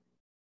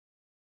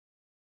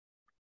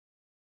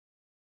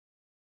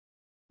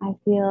I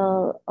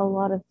feel a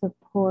lot of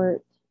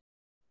support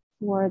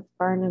towards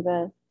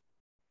Barnabas,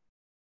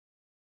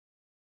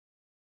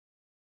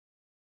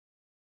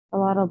 a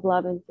lot of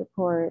love and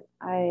support.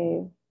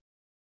 I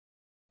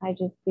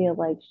just feel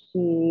like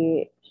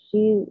she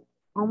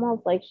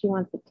almost like she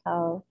wants to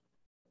tell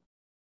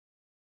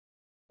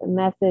the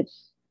message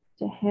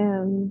to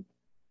him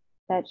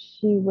that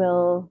she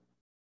will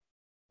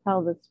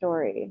tell the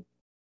story.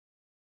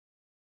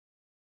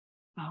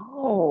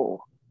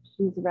 Oh,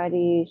 She's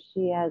ready.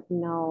 She's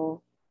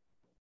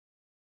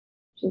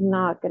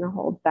not going to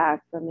hold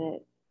back from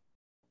it.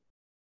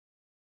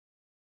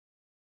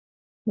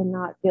 To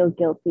not feel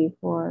guilty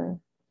for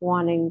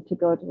wanting to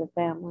go to the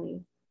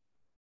family.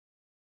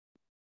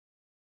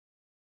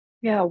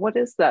 yeah. What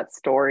is that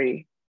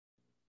story?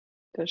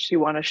 Does she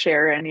want to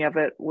share any of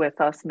it with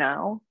us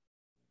now?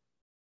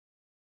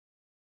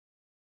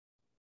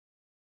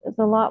 There's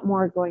a lot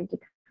more going to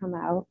come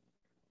out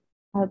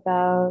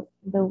about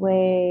the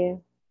way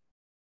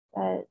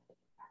that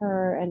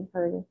her and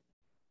her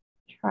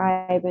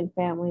tribe and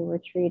family were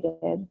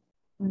treated.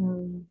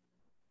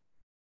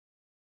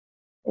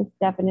 It's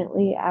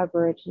definitely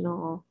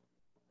Aboriginal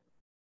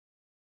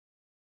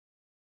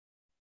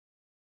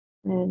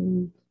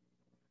and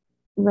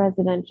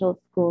residential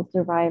school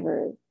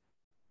survivors.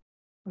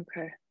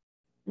 Okay.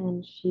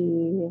 And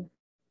she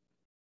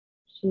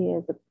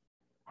is a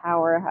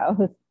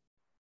powerhouse.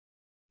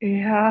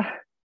 Yeah.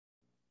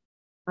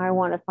 I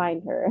want to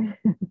find her.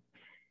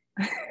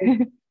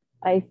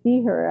 I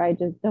see her. I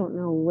just don't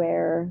know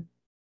where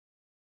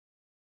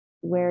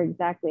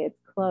exactly. It's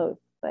close,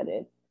 but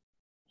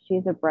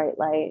she's a bright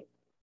light.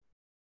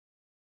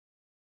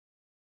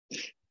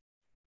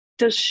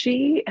 Does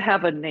she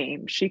have a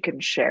name she can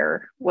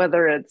share,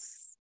 whether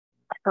it's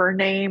her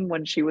name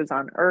when she was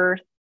on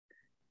Earth,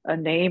 a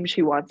name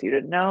she wants you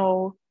to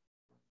know?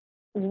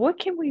 What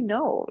can we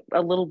know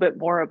a little bit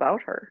more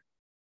about her?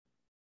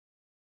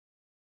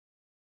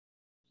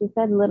 She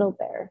said Little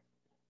Bear.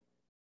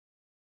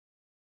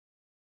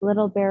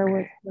 Little Bear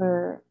was Okay.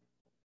 her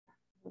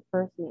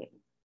first name,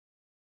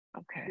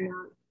 Okay.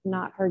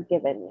 not her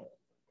given name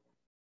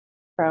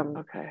from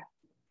Okay.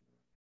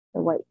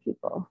 the white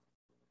people.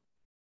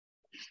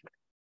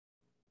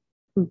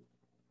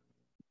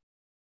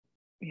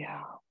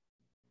 Yeah.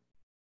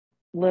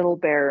 Little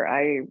Bear,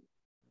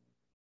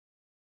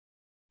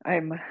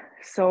 I'm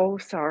so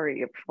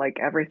sorry if like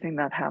everything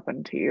that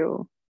happened to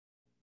you.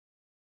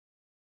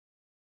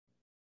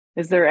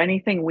 Is there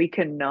anything we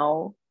can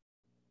know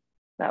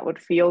that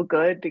would feel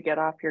good to get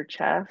off your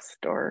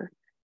chest, or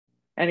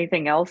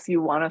anything else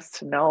you want us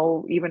to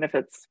know, even if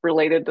it's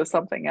related to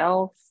something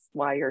else,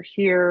 why you're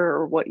here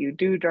or what you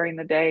do during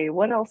the day?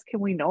 What else can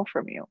we know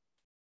from you?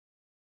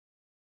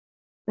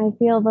 I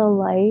feel the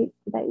light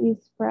that you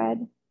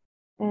spread,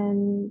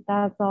 and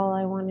that's all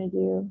I want to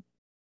do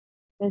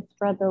is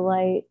spread the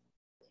light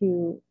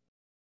to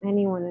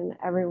anyone and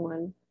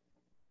everyone.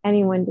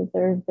 Anyone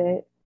deserves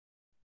it,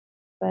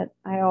 but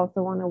I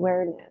also want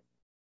awareness.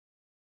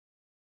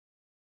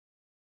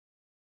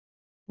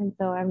 And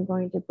so I'm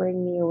going to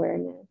bring the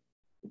awareness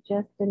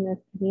just in this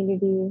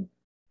community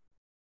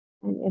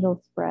and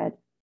it'll spread.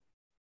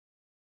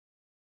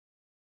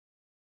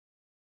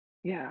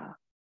 Yeah,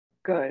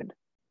 good.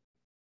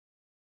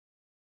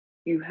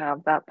 You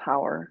have that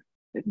power.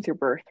 It's your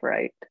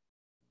birthright.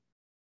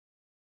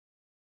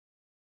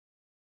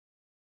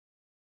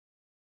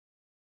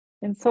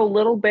 And so,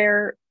 Little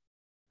Bear,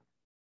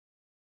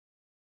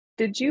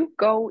 did you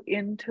go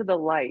into the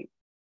light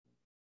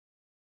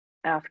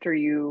after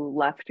you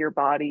left your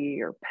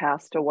body or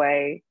passed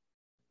away?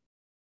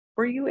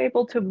 Were you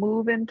able to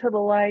move into the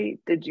light?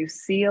 Did you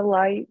see a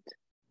light?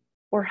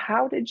 Or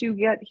how did you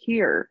get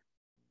here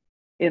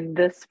in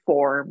this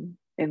form,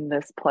 in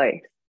this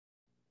place?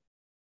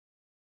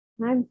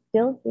 I'm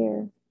still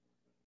here,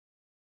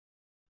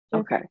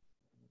 just Okay.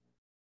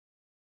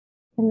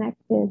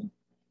 connected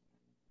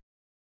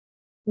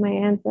to my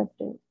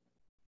ancestors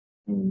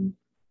and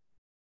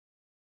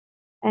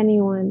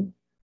anyone.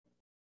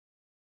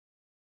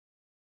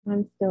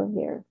 I'm still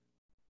here.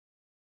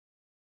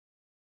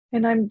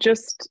 And I'm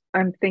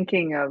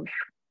thinking of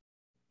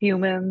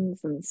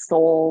humans and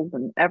souls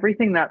and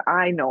everything that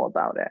I know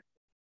about it.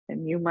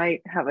 And you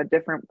might have a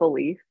different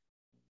belief,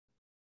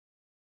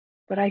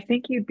 but I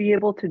think you'd be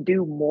able to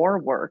do more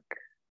work,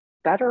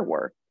 better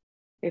work,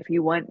 if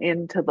you went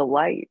into the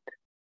light.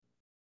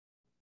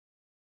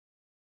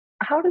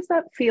 How does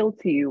that feel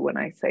to you when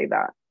I say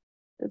that?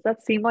 Does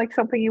that seem like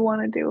something you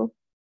want to do?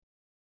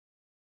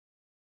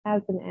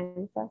 As an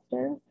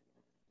ancestor,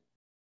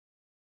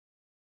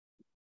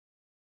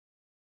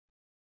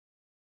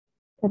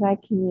 could I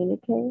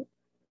communicate?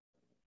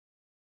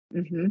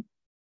 Mm-hmm.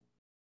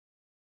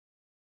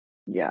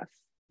 Yes.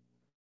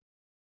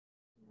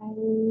 I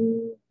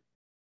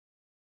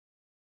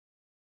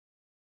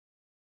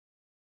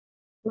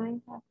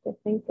might have to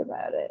think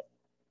about it.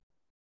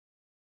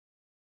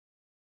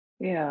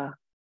 Yeah.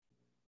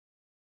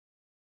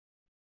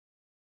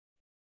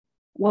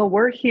 Well,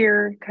 we're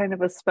here, kind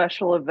of a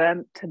special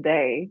event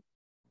today.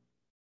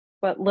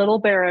 But Little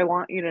Bear, I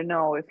want you to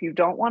know if you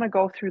don't want to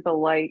go through the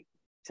light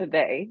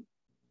today,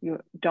 you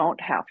don't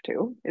have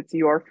to. It's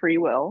your free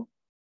will.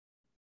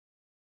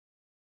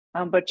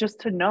 But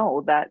just to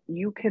know that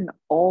you can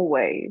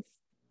always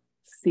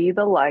see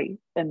the light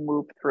and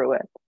move through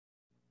it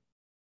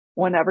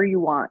whenever you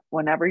want,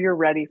 whenever you're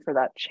ready for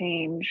that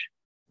change,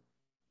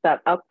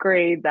 that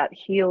upgrade, that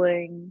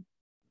healing.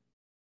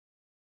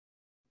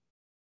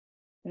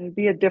 It'd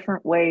be a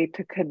different way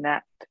to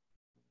connect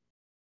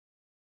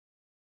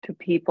to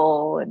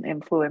people and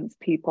influence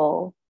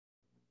people.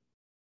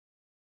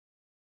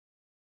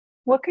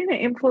 What kind of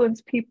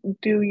influence people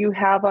do you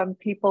have on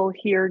people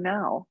here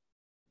now?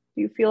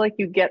 Do you feel like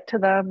you get to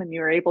them and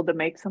you're able to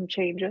make some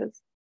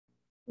changes?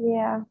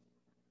 Yeah,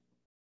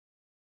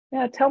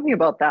 Yeah, tell me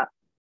about that.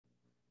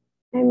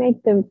 I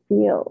make them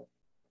feel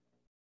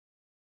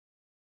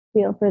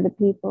for the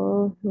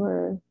people who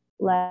are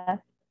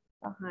left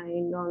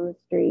behind on the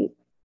street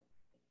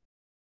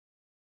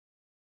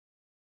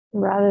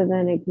rather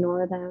than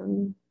ignore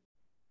them.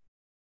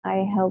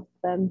 I help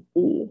them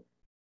see.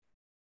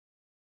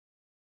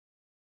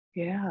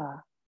 Yeah.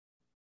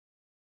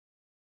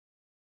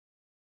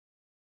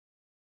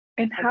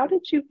 And how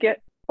did you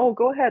get, oh,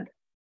 go ahead.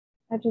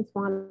 I just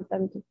want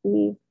them to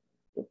see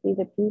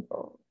the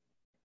people,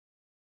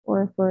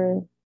 or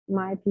for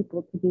my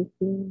people to be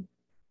seen.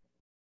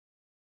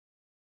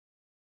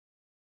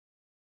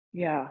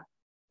 Yeah,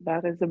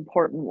 that is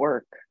important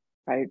work.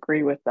 I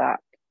agree with that.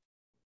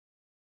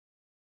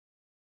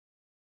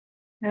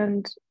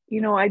 And,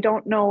 I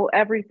don't know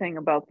everything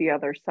about the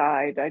other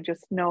side. I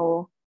just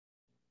know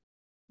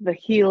the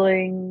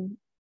healing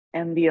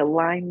and the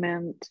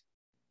alignment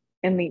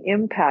and the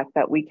impact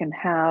that we can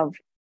have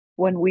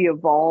when we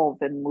evolve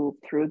and move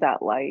through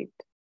that light.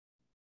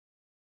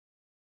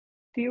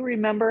 Do you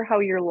remember how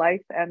your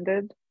life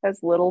ended as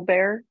Little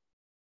Bear?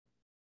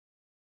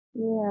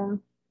 Yeah,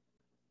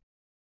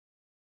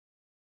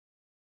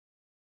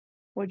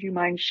 Would you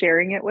mind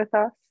sharing it with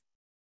us?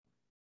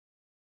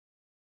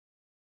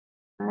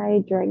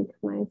 I drank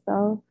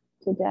myself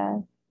to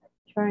death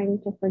trying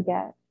to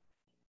forget.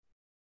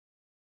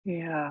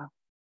 Yeah,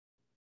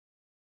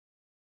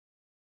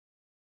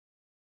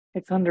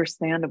 it's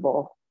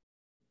understandable.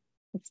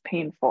 It's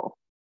painful.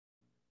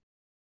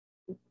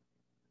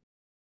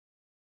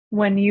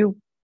 When you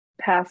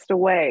passed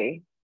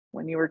away,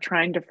 when you were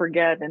trying to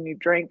forget and you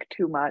drank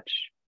too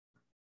much,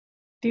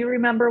 do you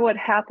remember what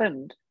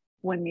happened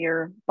when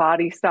your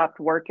body stopped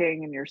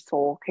working and your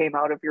soul came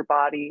out of your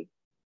body?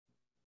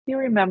 Do you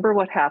remember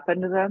what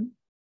happened to them?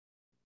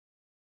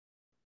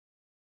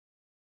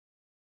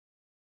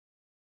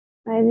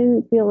 I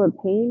didn't feel the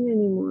pain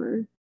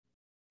anymore,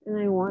 and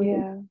I wanted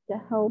Yeah,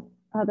 to help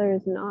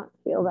others not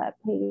feel that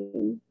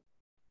pain.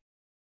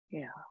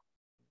 yeah.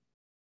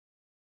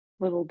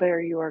 Little Bear,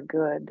 you are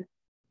good.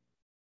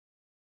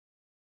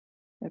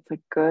 It's a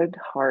good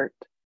heart,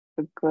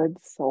 a good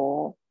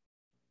soul.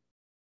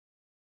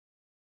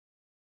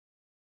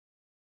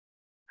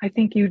 I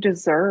think you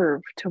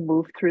deserve to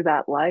move through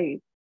that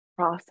light,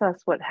 process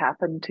what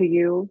happened to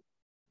you,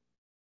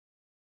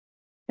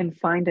 and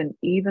find an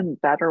even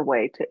better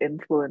way to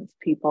influence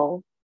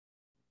people.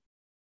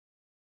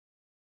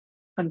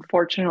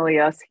 Unfortunately,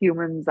 us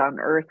humans on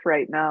Earth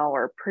right now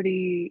are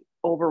pretty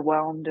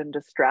overwhelmed and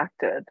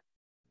distracted.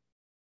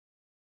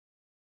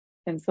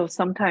 And so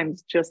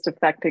sometimes just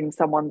affecting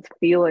someone's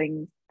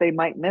feelings, they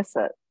might miss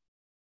it.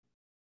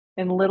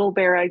 And Little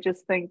Bear, I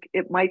just think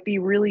it might be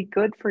really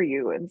good for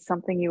you and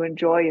something you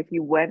enjoy if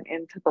you went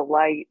into the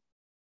light,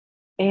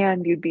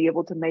 and you'd be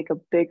able to make a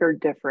bigger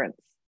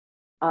difference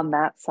on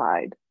that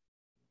side,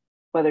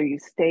 whether you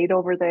stayed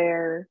over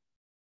there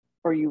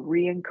or you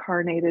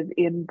reincarnated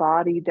in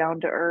body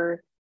down to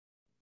Earth.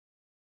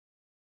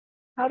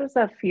 How does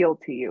that feel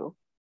to you?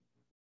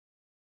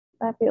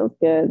 That feels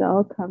good.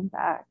 I'll come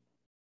back.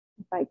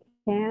 If I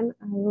can,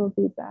 I will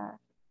be back.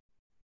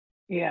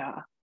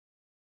 Yeah,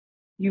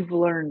 you've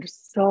learned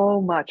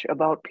so much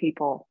about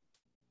people.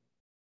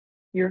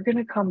 You're going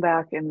to come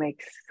back and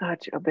make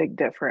such a big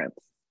difference.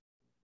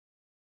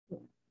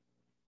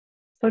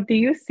 So, do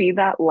you see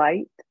that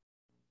light?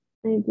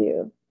 I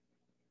do.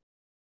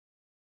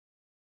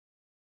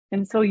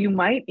 And so, you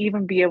might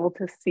even be able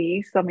to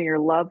see some of your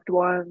loved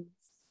ones,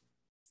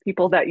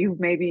 people that you've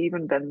maybe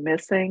even been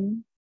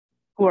missing,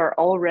 who are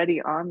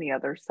already on the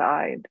other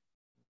side.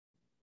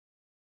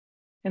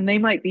 And they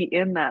might be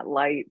in that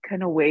light,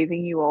 kind of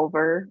waving you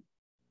over,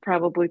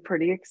 probably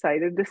pretty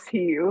excited to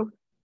see you.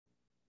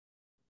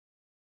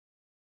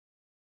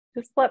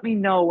 Just let me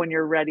know when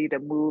you're ready to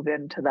move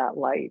into that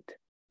light.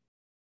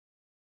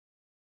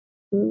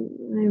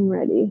 I'm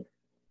ready.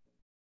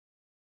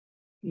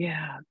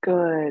 Yeah,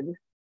 good.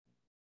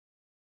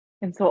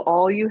 And so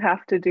all you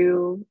have to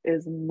do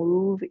is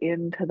move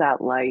into that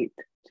light.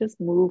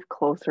 Just move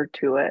closer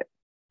to it.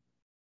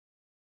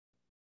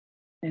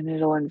 And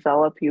it'll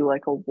envelop you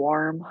like a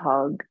warm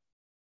hug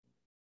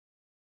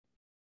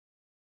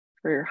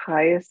for your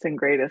highest and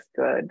greatest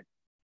good.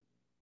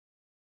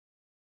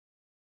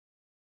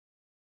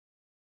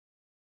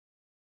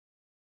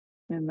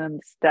 And then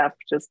Steph,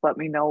 just let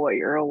me know what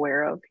you're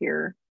aware of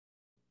here.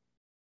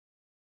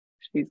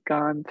 She's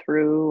gone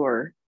through,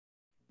 or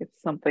if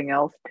something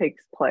else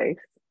takes place.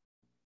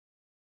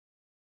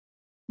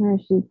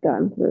 She's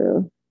gone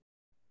through.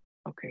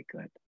 Okay,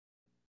 good.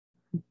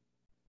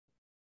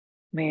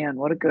 Man,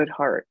 what a good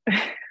heart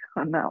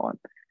on that one.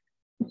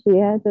 She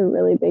has a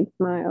really big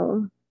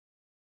smile.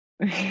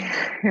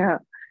 Yeah.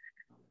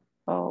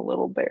 Oh,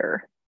 Little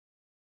Bear.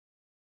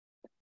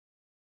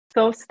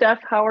 So,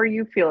 Steph, how are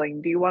you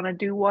feeling? Do you want to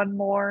do one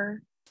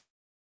more?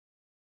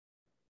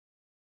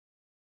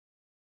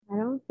 I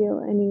don't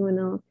feel anyone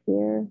else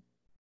here.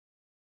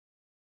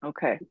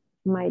 Okay.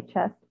 My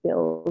chest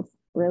feels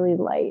really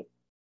light.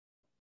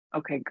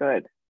 Okay,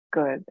 good.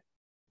 Good.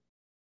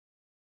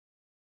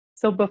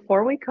 So,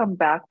 before we come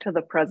back to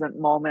the present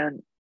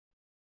moment,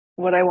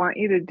 what I want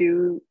you to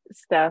do,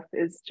 Steph,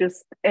 is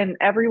just, and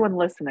everyone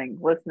listening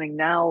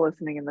now,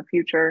 listening in the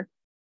future,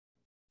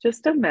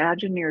 just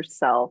imagine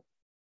yourself,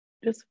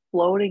 just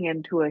floating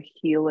into a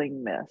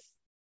healing mist.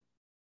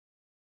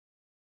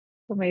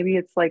 So maybe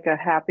it's like a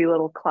happy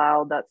little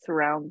cloud that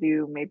surrounds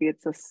you. Maybe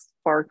it's a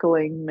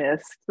sparkling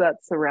mist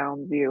that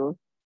surrounds you.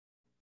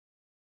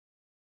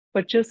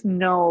 But just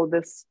know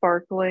this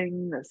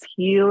sparkling, this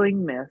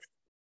healing mist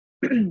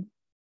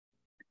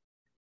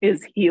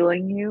is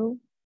healing you,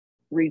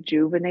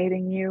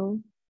 rejuvenating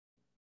you,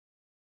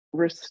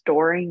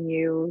 restoring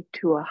you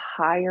to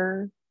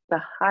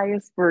the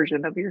highest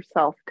version of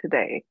yourself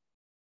today.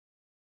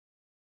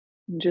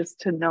 Just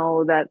to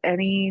know that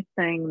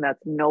anything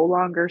that's no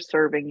longer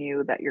serving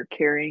you, that you're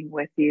carrying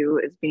with you,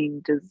 is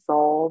being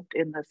dissolved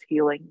in this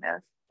healing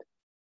mist.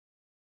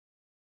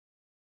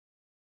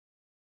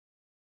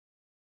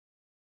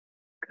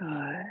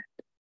 Good.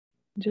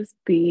 Just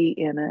be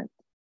in it.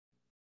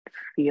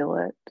 Feel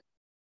it.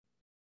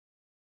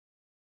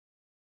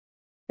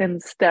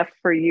 And Steph,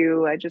 for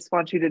you, I just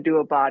want you to do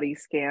a body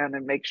scan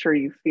and make sure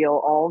you feel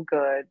all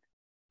good.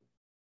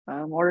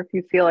 Or if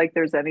you feel like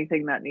there's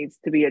anything that needs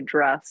to be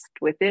addressed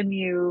within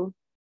you,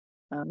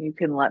 you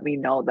can let me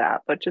know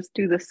that. But just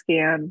do the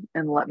scan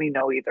and let me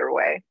know either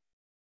way.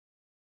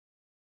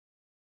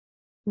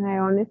 I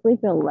honestly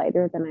feel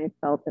lighter than I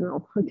felt in a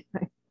long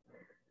time.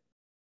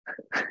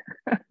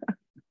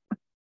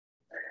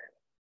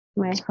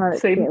 My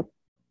heart feels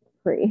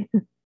free.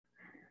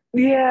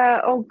 Yeah.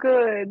 Oh,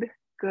 good.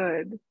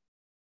 Good.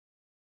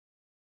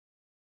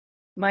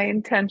 My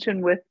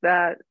intention with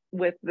that,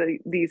 with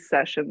these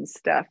sessions,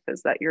 Steph,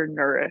 is that you're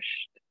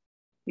nourished.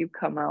 You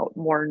come out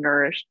more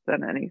nourished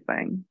than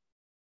anything.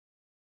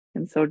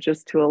 And so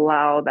just to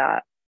allow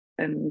that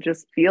and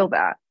just feel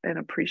that and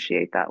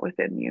appreciate that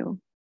within you.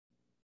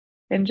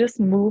 And just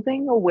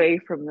moving away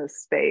from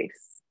this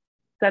space,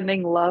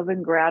 sending love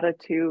and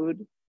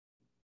gratitude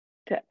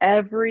to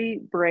every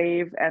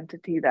brave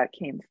entity that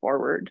came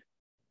forward.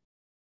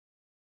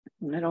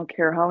 And I don't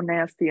care how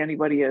nasty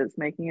anybody is,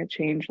 making a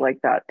change like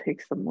that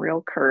takes some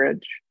real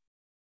courage.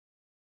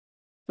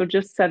 So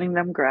just sending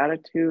them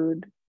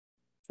gratitude,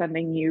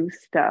 sending you,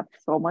 Steph,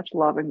 so much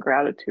love and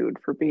gratitude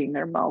for being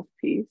their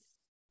mouthpiece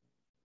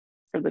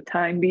for the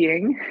time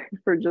being,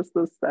 for just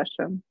this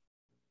session.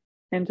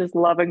 And just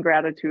love and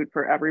gratitude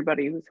for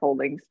everybody who's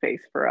holding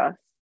space for us,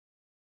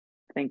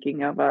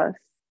 thinking of us,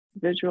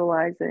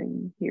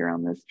 visualizing here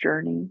on this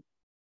journey.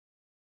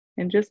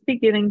 And just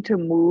beginning to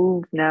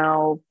move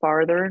now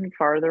farther and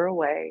farther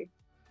away,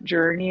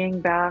 journeying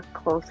back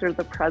closer to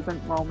the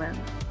present moment.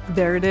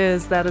 There it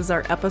is. That is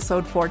our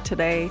episode for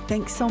today.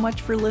 Thanks so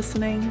much for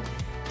listening.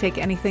 Take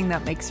anything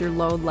that makes your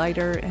load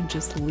lighter and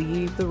just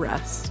leave the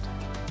rest.